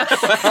 Yeah.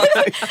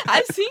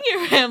 I've seen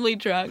your family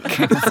drunk.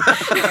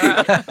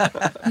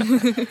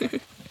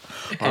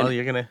 Well,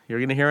 you're gonna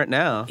hear it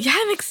now. Yeah,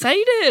 I'm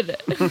excited.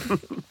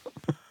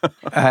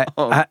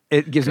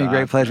 It gives me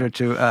great pleasure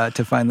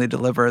to finally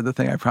deliver the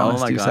thing I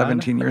promised you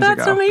 17 years ago.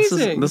 That's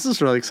amazing. This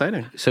is really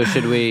exciting. So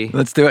should we?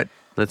 Let's do it.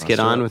 Let's get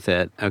on with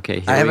it.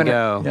 Okay, here we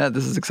go. Yeah,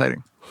 this is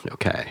exciting.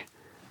 Okay.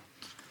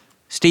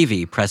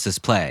 Stevie presses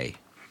play.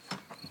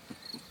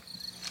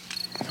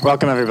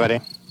 Welcome,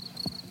 everybody.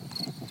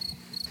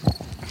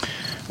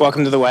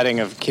 Welcome to the wedding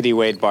of Kitty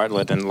Wade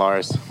Bartlett and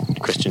Lars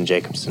Christian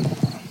Jacobson.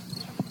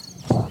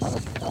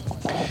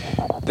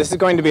 This is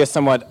going to be a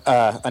somewhat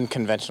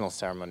unconventional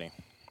ceremony.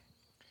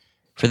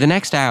 For the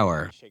next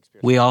hour,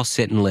 we all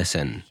sit and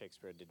listen.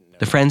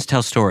 The friends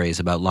tell stories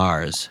about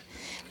Lars.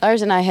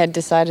 Lars and I had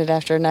decided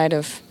after a night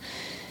of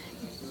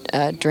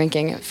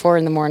drinking at 4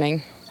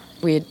 a.m,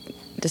 we had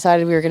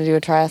decided we were going to do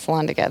a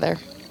triathlon together.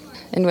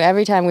 And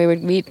every time we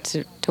would meet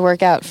to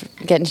work out,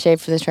 get in shape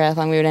for this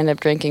triathlon, we would end up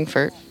drinking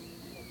for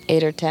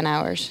 8 or 10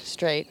 hours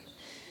straight.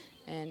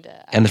 And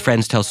the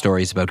friends tell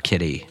stories about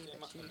Kitty.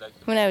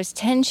 When I was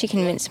 10, she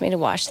convinced me to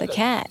wash the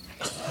cat.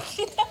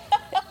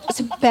 It's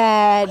a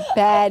bad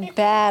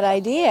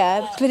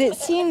idea, but it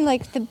seemed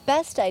like the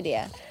best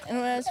idea. And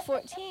when I was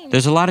 14...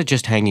 There's a lot of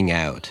just hanging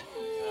out.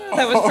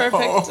 That was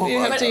perfect. You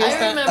have to use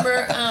that. I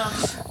remember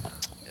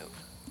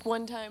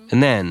one time...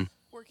 And then,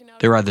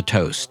 there are the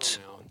toasts.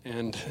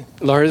 And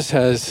Lars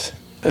has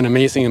an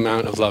amazing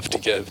amount of love to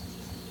give.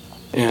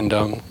 And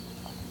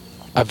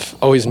I've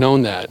always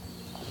known that.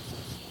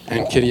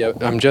 And Kitty,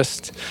 I'm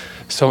just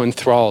so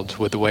enthralled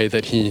with the way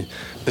that he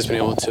has been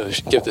able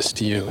to give this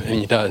to you, and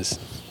he does.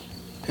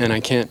 And I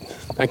can't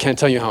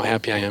tell you how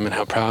happy I am and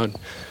how proud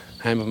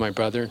I am of my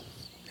brother,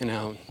 and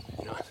how,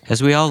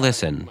 As we all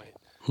listen,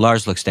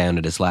 Lars looks down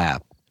at his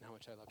lap.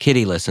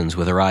 Kitty listens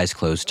with her eyes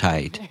closed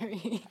tight.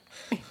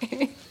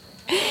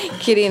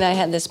 Kitty and I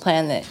had this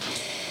plan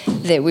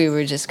that we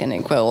were just going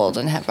to grow old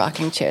and have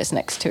rocking chairs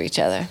next to each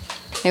other.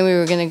 And we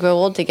were going to grow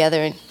old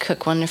together and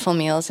cook wonderful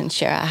meals and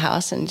share our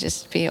house and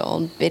just be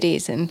old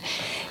biddies and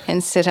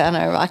sit on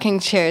our rocking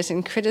chairs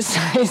and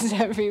criticize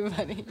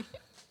everybody.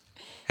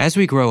 As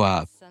we grow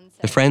up,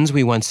 the friends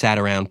we once sat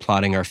around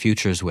plotting our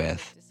futures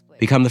with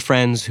become the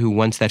friends who,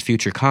 once that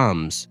future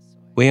comes,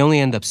 we only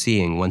end up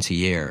seeing once a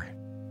year.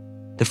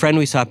 The friend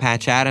we saw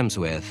Patch Adams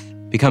with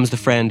becomes the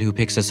friend who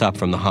picks us up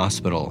from the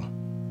hospital.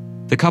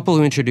 The couple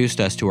who introduced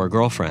us to our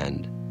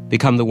girlfriend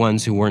become the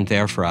ones who weren't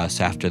there for us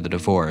after the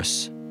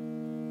divorce.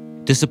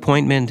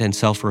 Disappointment and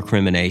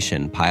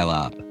self-recrimination pile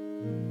up,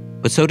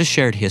 but so does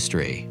shared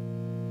history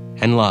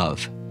and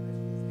love.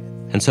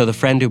 And so the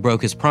friend who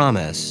broke his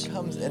promise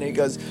comes and he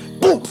goes,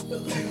 boom,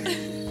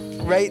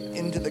 right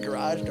into the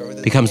garage door.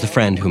 Becomes the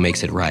friend who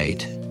makes it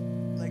right.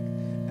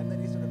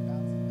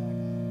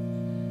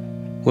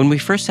 When we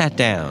first sat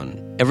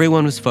down,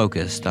 everyone was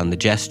focused on the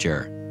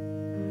gesture.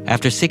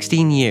 After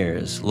 16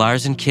 years,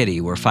 Lars and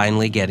Kitty were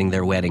finally getting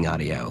their wedding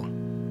audio.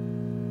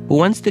 But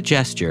once the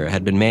gesture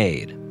had been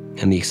made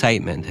and the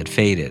excitement had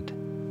faded,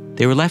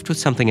 they were left with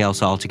something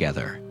else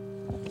altogether.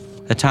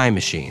 A time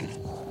machine.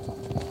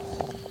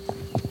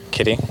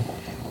 Kitty,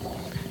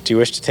 do you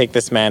wish to take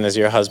this man as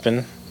your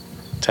husband,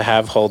 to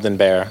have, hold, and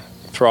bear,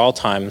 through all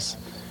times,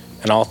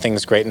 and all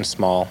things great and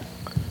small,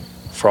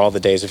 for all the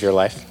days of your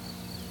life?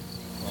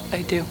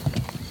 I do.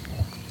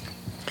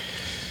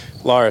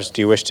 Lars,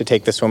 do you wish to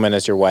take this woman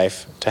as your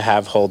wife, to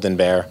have, hold, and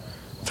bear,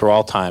 through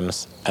all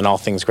times, and all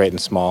things great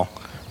and small,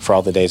 for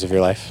all the days of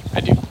your life?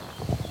 I do.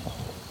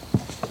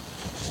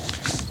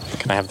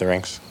 Can I have the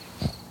rings?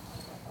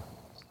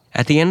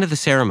 At the end of the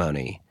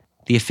ceremony,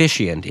 the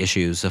officiant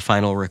issues a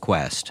final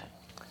request.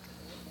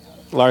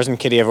 Lars and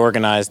Kitty have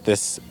organized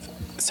this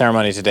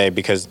ceremony today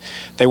because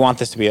they want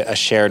this to be a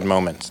shared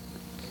moment,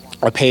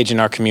 a page in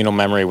our communal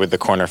memory with the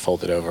corner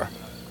folded over.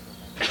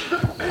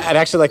 I'd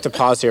actually like to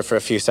pause here for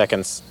a few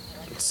seconds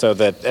so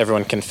that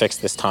everyone can fix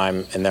this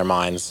time in their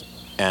minds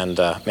and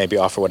maybe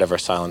offer whatever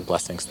silent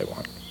blessings they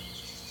want.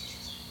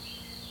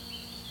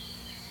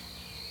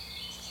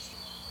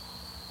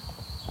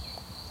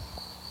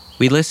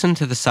 We listen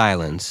to the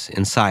silence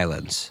in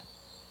silence.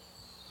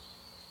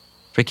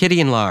 For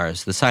Kitty and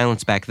Lars, the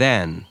silence back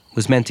then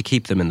was meant to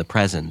keep them in the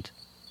present.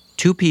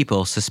 Two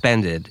people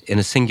suspended in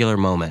a singular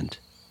moment,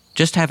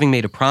 just having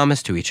made a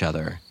promise to each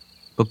other,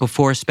 but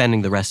before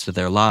spending the rest of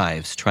their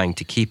lives trying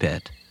to keep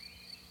it.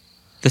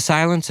 The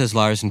silence as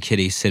Lars and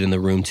Kitty sit in the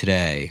room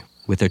today,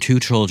 with their two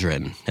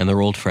children and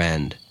their old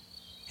friend,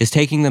 is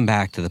taking them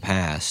back to the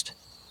past,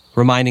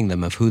 reminding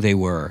them of who they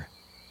were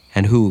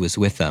and who was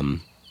with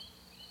them.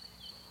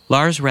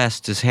 Lars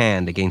rests his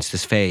hand against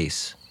his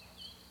face.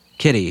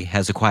 Kitty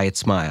has a quiet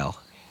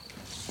smile.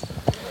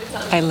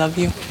 I love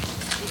you.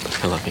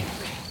 I love you.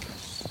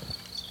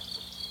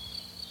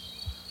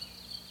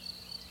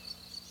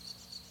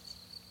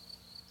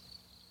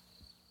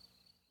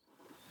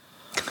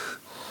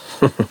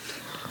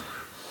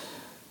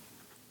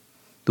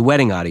 The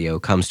wedding audio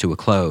comes to a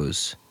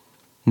close.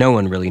 No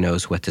one really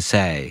knows what to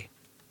say.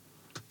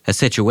 A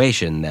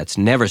situation that's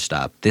never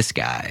stopped this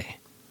guy.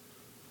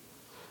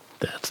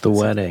 That's the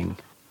wedding.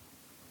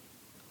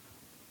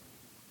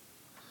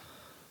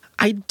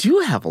 I do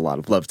have a lot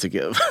of love to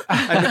give.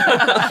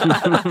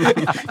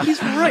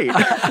 He's right.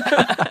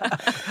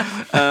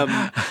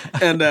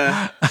 And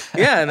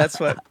that's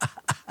what.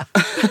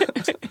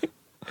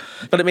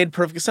 But it made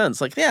perfect sense.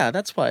 Like, yeah,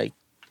 that's why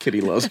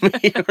Kitty loves me.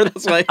 Or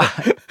that's why,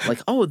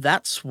 like, oh,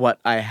 that's what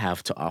I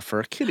have to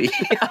offer Kitty.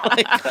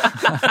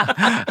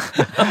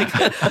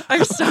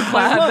 I'm so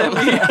glad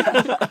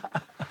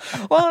that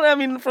Well, I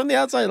mean, from the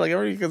outside, like,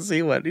 everybody can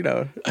see what,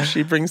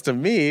 she brings to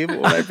me,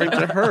 what I bring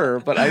to her,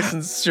 but I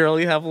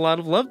sincerely have a lot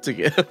of love to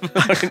give.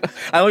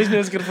 I always knew it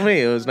was good for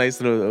me. It was nice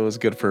that it was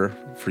good for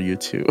you,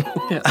 too.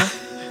 Yeah.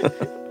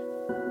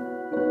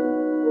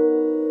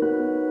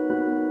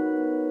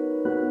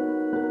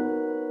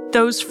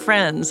 Those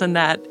friends and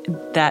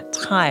that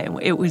time,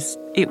 it was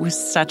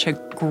such a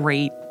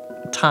great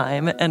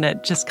time, and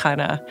it just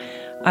kind of,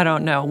 I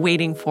don't know,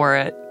 waiting for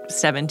it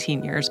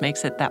 17 years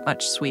makes it that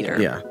much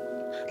sweeter. Yeah.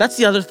 That's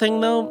the other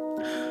thing, though.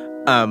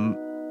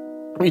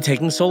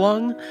 Taking so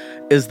long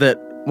is that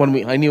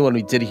I knew when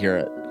we did hear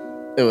it,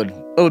 it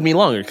would mean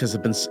longer because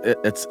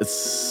it's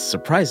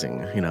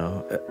surprising,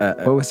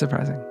 What was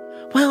surprising?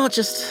 Well,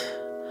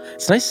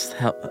 it's nice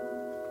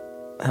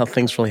how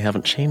things really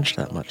haven't changed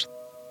that much.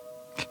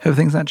 Have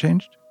things not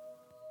changed?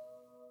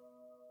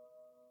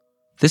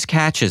 This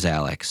catches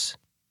Alex.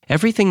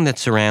 Everything that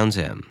surrounds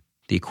him,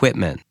 the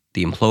equipment,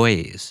 the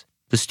employees,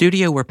 the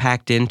studio we're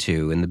packed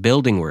into, and the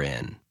building we're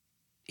in,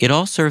 it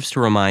all serves to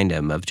remind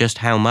him of just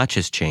how much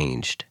has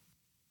changed.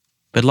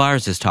 But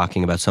Lars is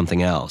talking about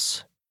something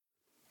else.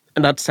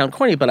 And not to sound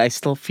corny, but I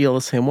still feel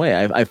the same way.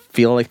 I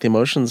feel like the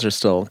emotions are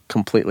still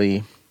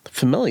completely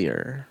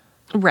familiar.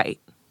 Right.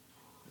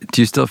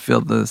 Do you still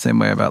feel the same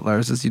way about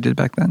Lars as you did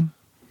back then?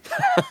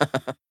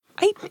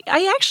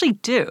 I actually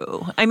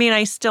do. I mean,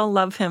 I still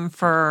love him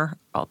for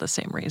all the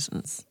same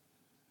reasons.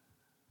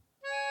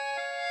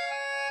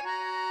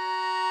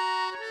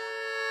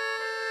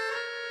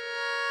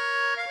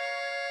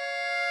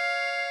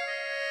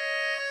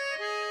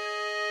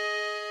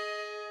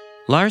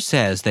 Lars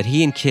says that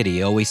he and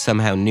Kitty always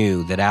somehow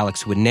knew that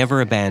Alex would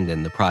never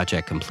abandon the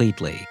project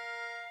completely.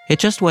 It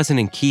just wasn't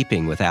in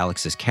keeping with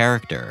Alex's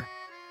character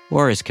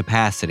or his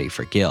capacity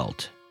for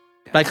guilt.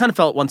 But I kind of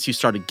felt once you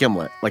started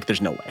Gimlet, like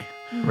there's no way.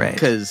 Right.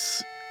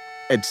 Because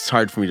it's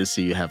hard for me to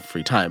see you have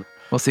free time.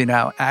 Well, see,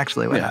 now,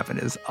 actually what happened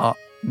is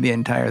the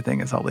entire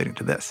thing is all leading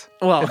to this.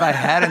 Well, if I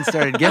hadn't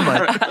started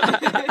Gimlet,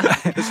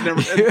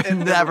 it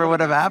never would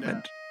have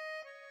happened.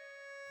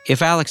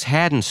 If Alex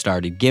hadn't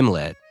started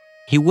Gimlet,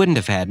 he wouldn't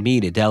have had me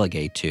to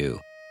delegate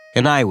to,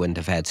 and I wouldn't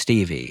have had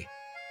Stevie.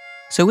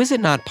 So is it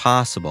not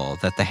possible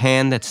that the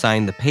hand that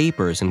signed the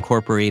papers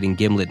incorporating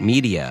Gimlet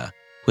Media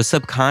was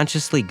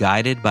subconsciously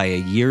guided by a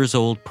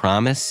years-old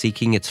promise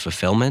seeking its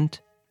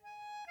fulfillment?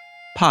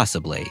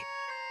 Possibly.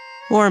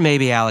 Or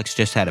maybe Alex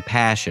just had a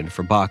passion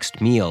for boxed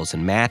meals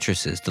and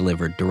mattresses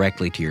delivered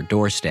directly to your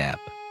doorstep.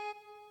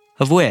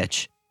 Of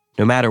which,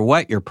 no matter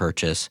what your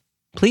purchase,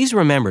 please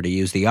remember to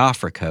use the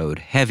offer code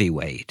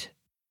HEAVYWEIGHT.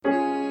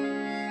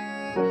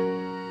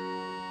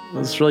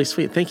 That's really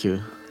sweet. Thank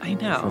you. I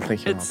know. Well,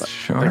 thank you.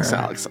 Sure. Thanks,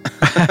 Alex.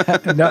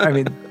 No, I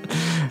mean,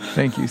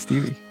 Thank you,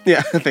 Stevie.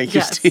 Yeah, thank you,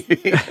 Yes. Stevie.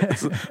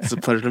 It's a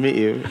pleasure to meet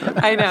you.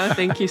 I know.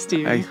 Thank you,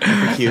 Stevie. Thank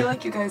I you. feel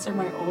like you guys are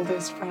my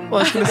oldest friends. Well,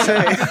 I was going to say,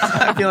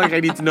 I feel like I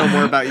need to know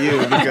more about you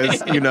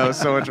because you know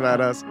so much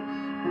about us.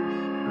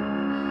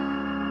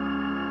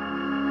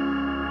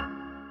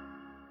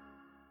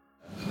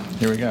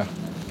 Here we go.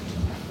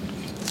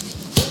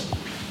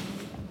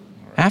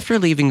 After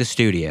leaving the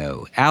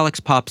studio,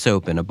 Alex pops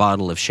open a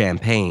bottle of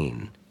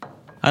champagne.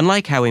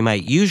 Unlike how he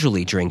might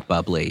usually drink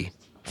bubbly,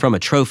 from a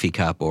trophy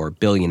cup or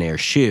billionaire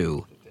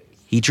shoe,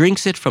 he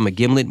drinks it from a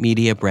Gimlet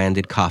Media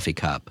branded coffee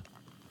cup.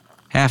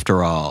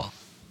 After all,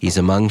 he's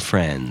among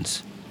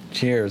friends.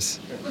 Cheers.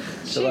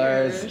 To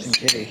Lars and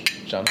Kitty.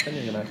 Jonathan,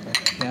 you're going to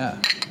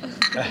Yeah.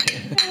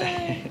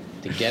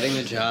 To getting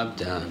the job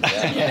done.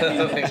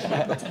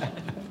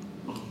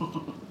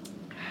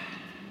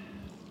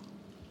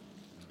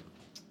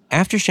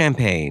 After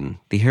champagne,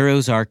 the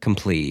hero's arc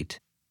complete,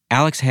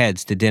 Alex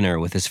heads to dinner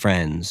with his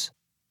friends.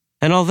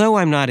 And although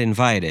I'm not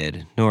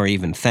invited, nor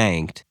even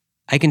thanked,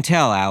 I can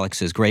tell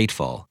Alex is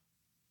grateful.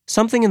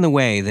 Something in the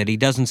way that he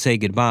doesn't say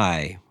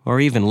goodbye, or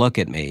even look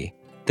at me,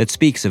 that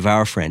speaks of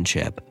our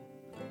friendship.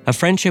 A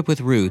friendship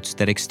with roots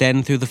that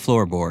extend through the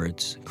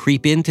floorboards,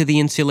 creep into the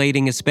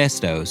insulating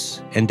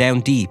asbestos, and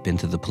down deep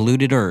into the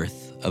polluted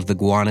earth of the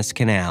Gowanus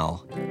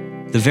Canal,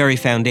 the very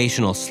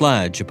foundational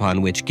sludge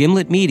upon which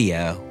Gimlet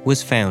Media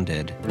was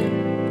founded.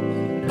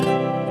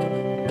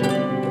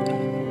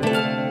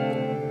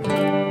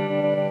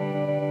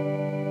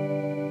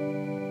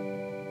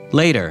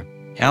 Later,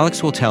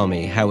 Alex will tell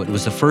me how it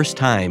was the first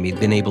time he'd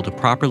been able to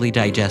properly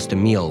digest a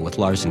meal with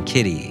Lars and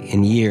Kitty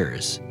in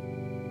years.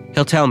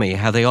 He'll tell me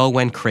how they all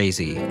went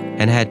crazy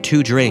and had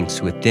 2 drinks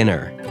with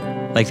dinner,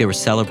 like they were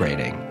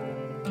celebrating.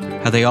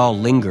 How they all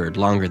lingered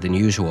longer than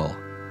usual,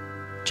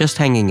 just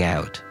hanging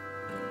out,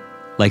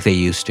 like they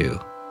used to.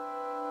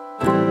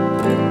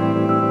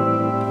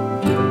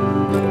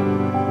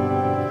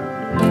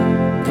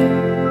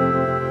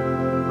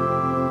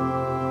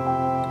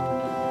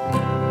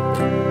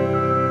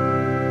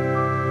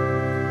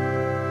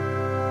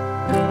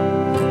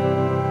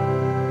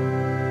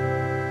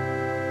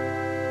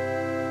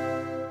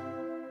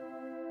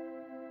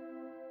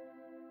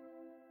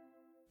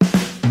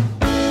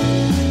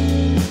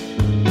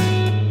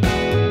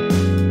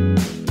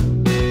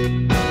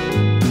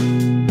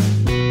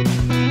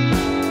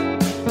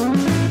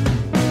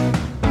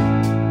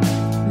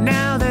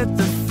 Now that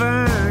the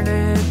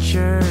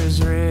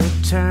furniture's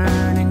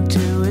returning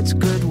to its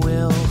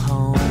Goodwill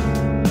home.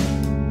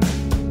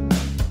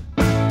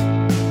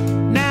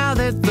 Now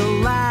that the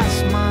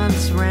last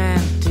month's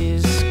rent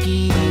is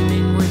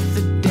scheming with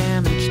the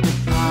damage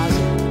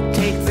deposit,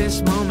 take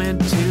this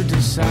moment to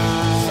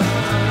decide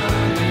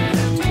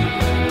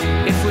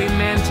if we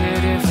meant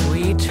it, if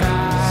we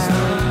tried,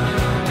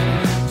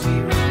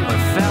 or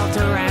felt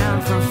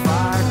around for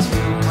far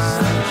too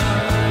much.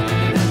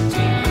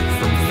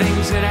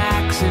 Things that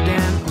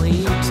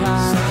accidentally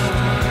touch.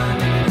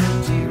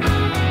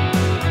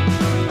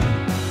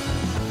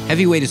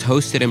 Heavyweight is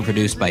hosted and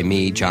produced by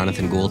me,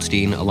 Jonathan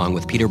Goldstein, along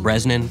with Peter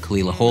Bresnan,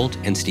 Kalila Holt,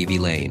 and Stevie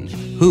Lane,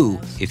 who,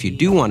 if you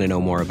do want to know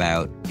more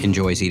about,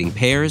 enjoys eating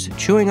pears,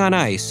 chewing on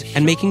ice,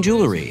 and making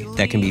jewelry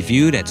that can be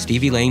viewed at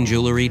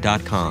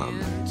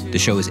stevielanejewelry.com. The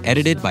show is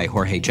edited by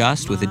Jorge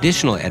Just with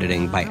additional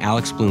editing by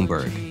Alex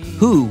Bloomberg,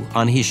 who,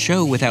 on his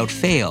show Without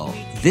Fail,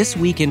 this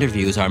week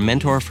interviews our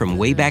mentor from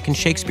way back in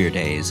Shakespeare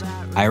days,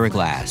 Ira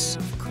Glass.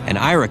 And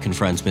Ira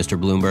confronts Mr.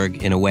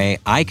 Bloomberg in a way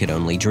I could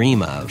only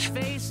dream of.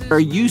 Are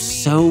you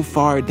so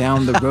far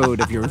down the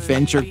road of your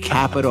venture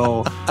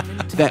capital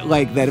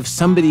that if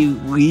somebody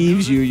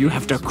leaves you, you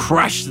have to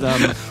crush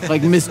them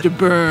like Mr.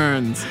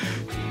 Burns?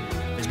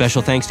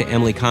 Special thanks to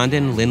Emily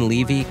Condon, Lynn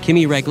Levy,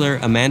 Kimmy Regler,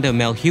 Amanda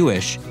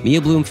Melhewish,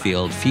 Mia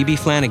Bloomfield, Phoebe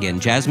Flanagan,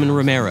 Jasmine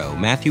Romero,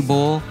 Matthew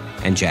Bohl,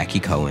 and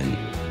Jackie Cohen.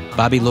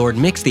 Bobby Lord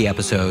mixed the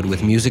episode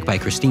with music by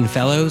Christine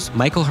Fellows,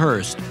 Michael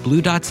Hurst,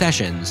 Blue Dot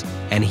Sessions,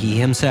 and he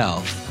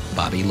himself,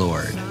 Bobby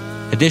Lord.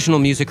 Additional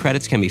music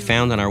credits can be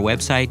found on our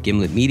website,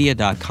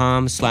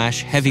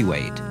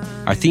 gimletmedia.com/heavyweight.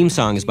 Our theme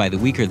song is by The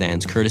Weaker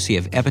Thans, courtesy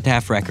of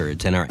Epitaph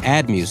Records, and our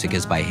ad music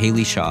is by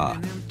Haley Shaw.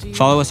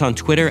 Follow us on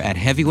Twitter at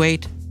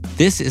Heavyweight.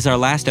 This is our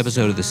last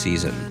episode of the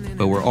season,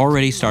 but we're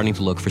already starting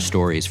to look for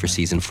stories for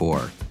season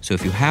 4. So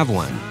if you have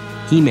one,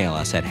 email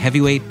us at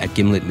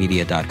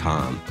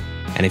heavyweight@gimletmedia.com.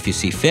 And if you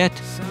see fit,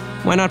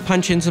 why not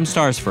punch in some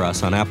stars for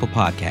us on Apple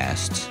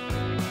Podcasts?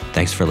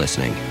 Thanks for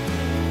listening.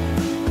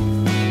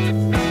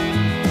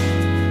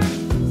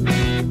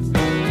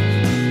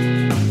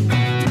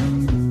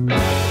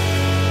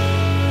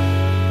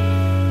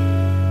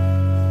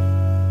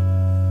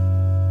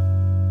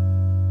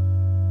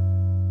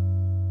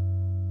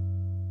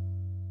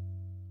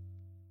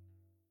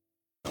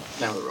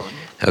 Now we're rolling.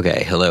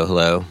 Okay,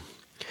 hello.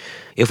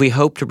 If we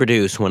hope to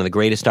produce one of the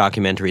greatest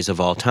documentaries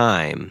of all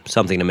time,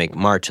 something to make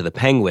March of the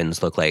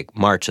Penguins look like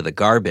March of the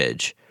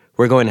Garbage,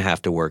 we're going to have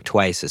to work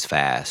twice as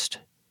fast.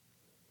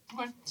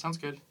 Okay, sounds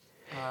good.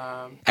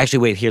 Actually,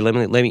 wait, here, let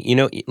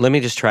me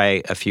just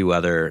try a few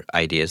other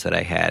ideas that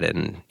I had,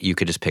 and you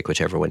could just pick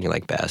whichever one you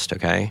like best,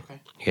 okay?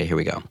 Okay, here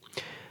we go.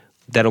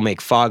 That'll make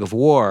fog of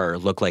war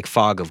look like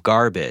fog of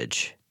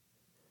garbage.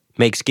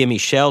 Makes gimme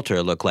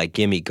shelter look like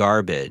gimme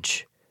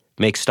garbage.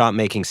 Makes stop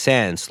making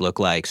sense look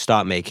like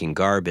stop making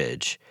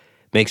garbage.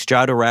 Makes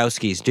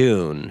Jodorowsky's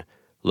Dune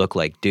look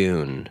like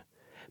Dune.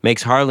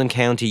 Makes Harlan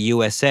County,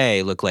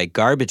 USA look like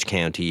Garbage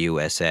County,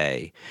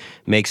 USA.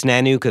 Makes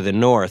Nanuka the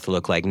North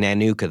look like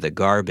Nanuka the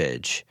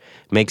Garbage.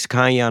 Makes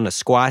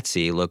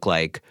Kayana look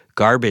like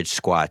Garbage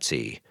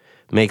Squatsy.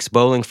 Makes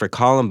Bowling for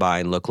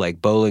Columbine look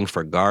like Bowling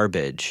for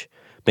Garbage.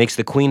 Makes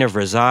the Queen of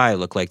Versailles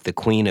look like the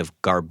Queen of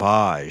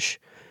Garbage.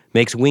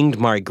 Makes Winged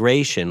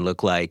Migration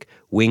look like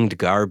Winged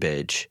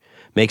Garbage.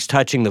 Makes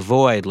Touching the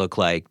Void look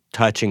like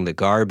Touching the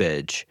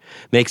Garbage.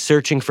 Makes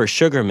Searching for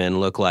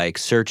Sugarman look like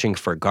Searching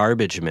for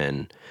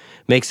Garbageman.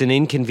 Makes an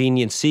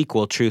inconvenient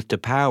sequel, Truth to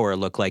Power,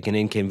 look like an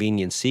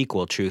inconvenient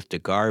sequel, Truth to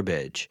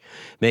Garbage.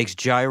 Makes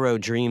Gyro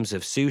Dreams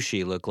of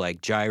Sushi look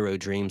like Gyro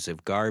Dreams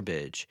of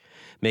Garbage.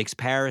 Makes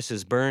Paris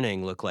is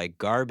Burning look like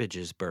Garbage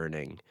is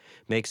Burning.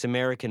 Makes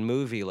American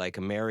Movie like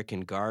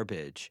American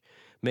Garbage.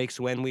 Makes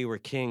When We Were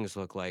Kings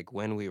look like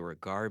When We Were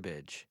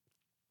Garbage.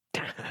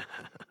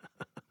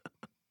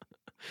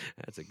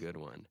 That's a good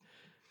one.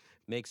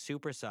 Makes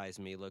Supersize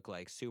Me look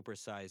like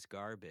Supersize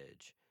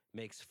Garbage.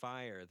 Makes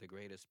Fire, the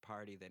greatest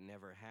party that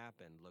never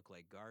happened, look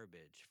like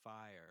garbage.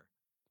 Fire,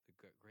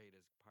 the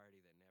greatest party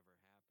that never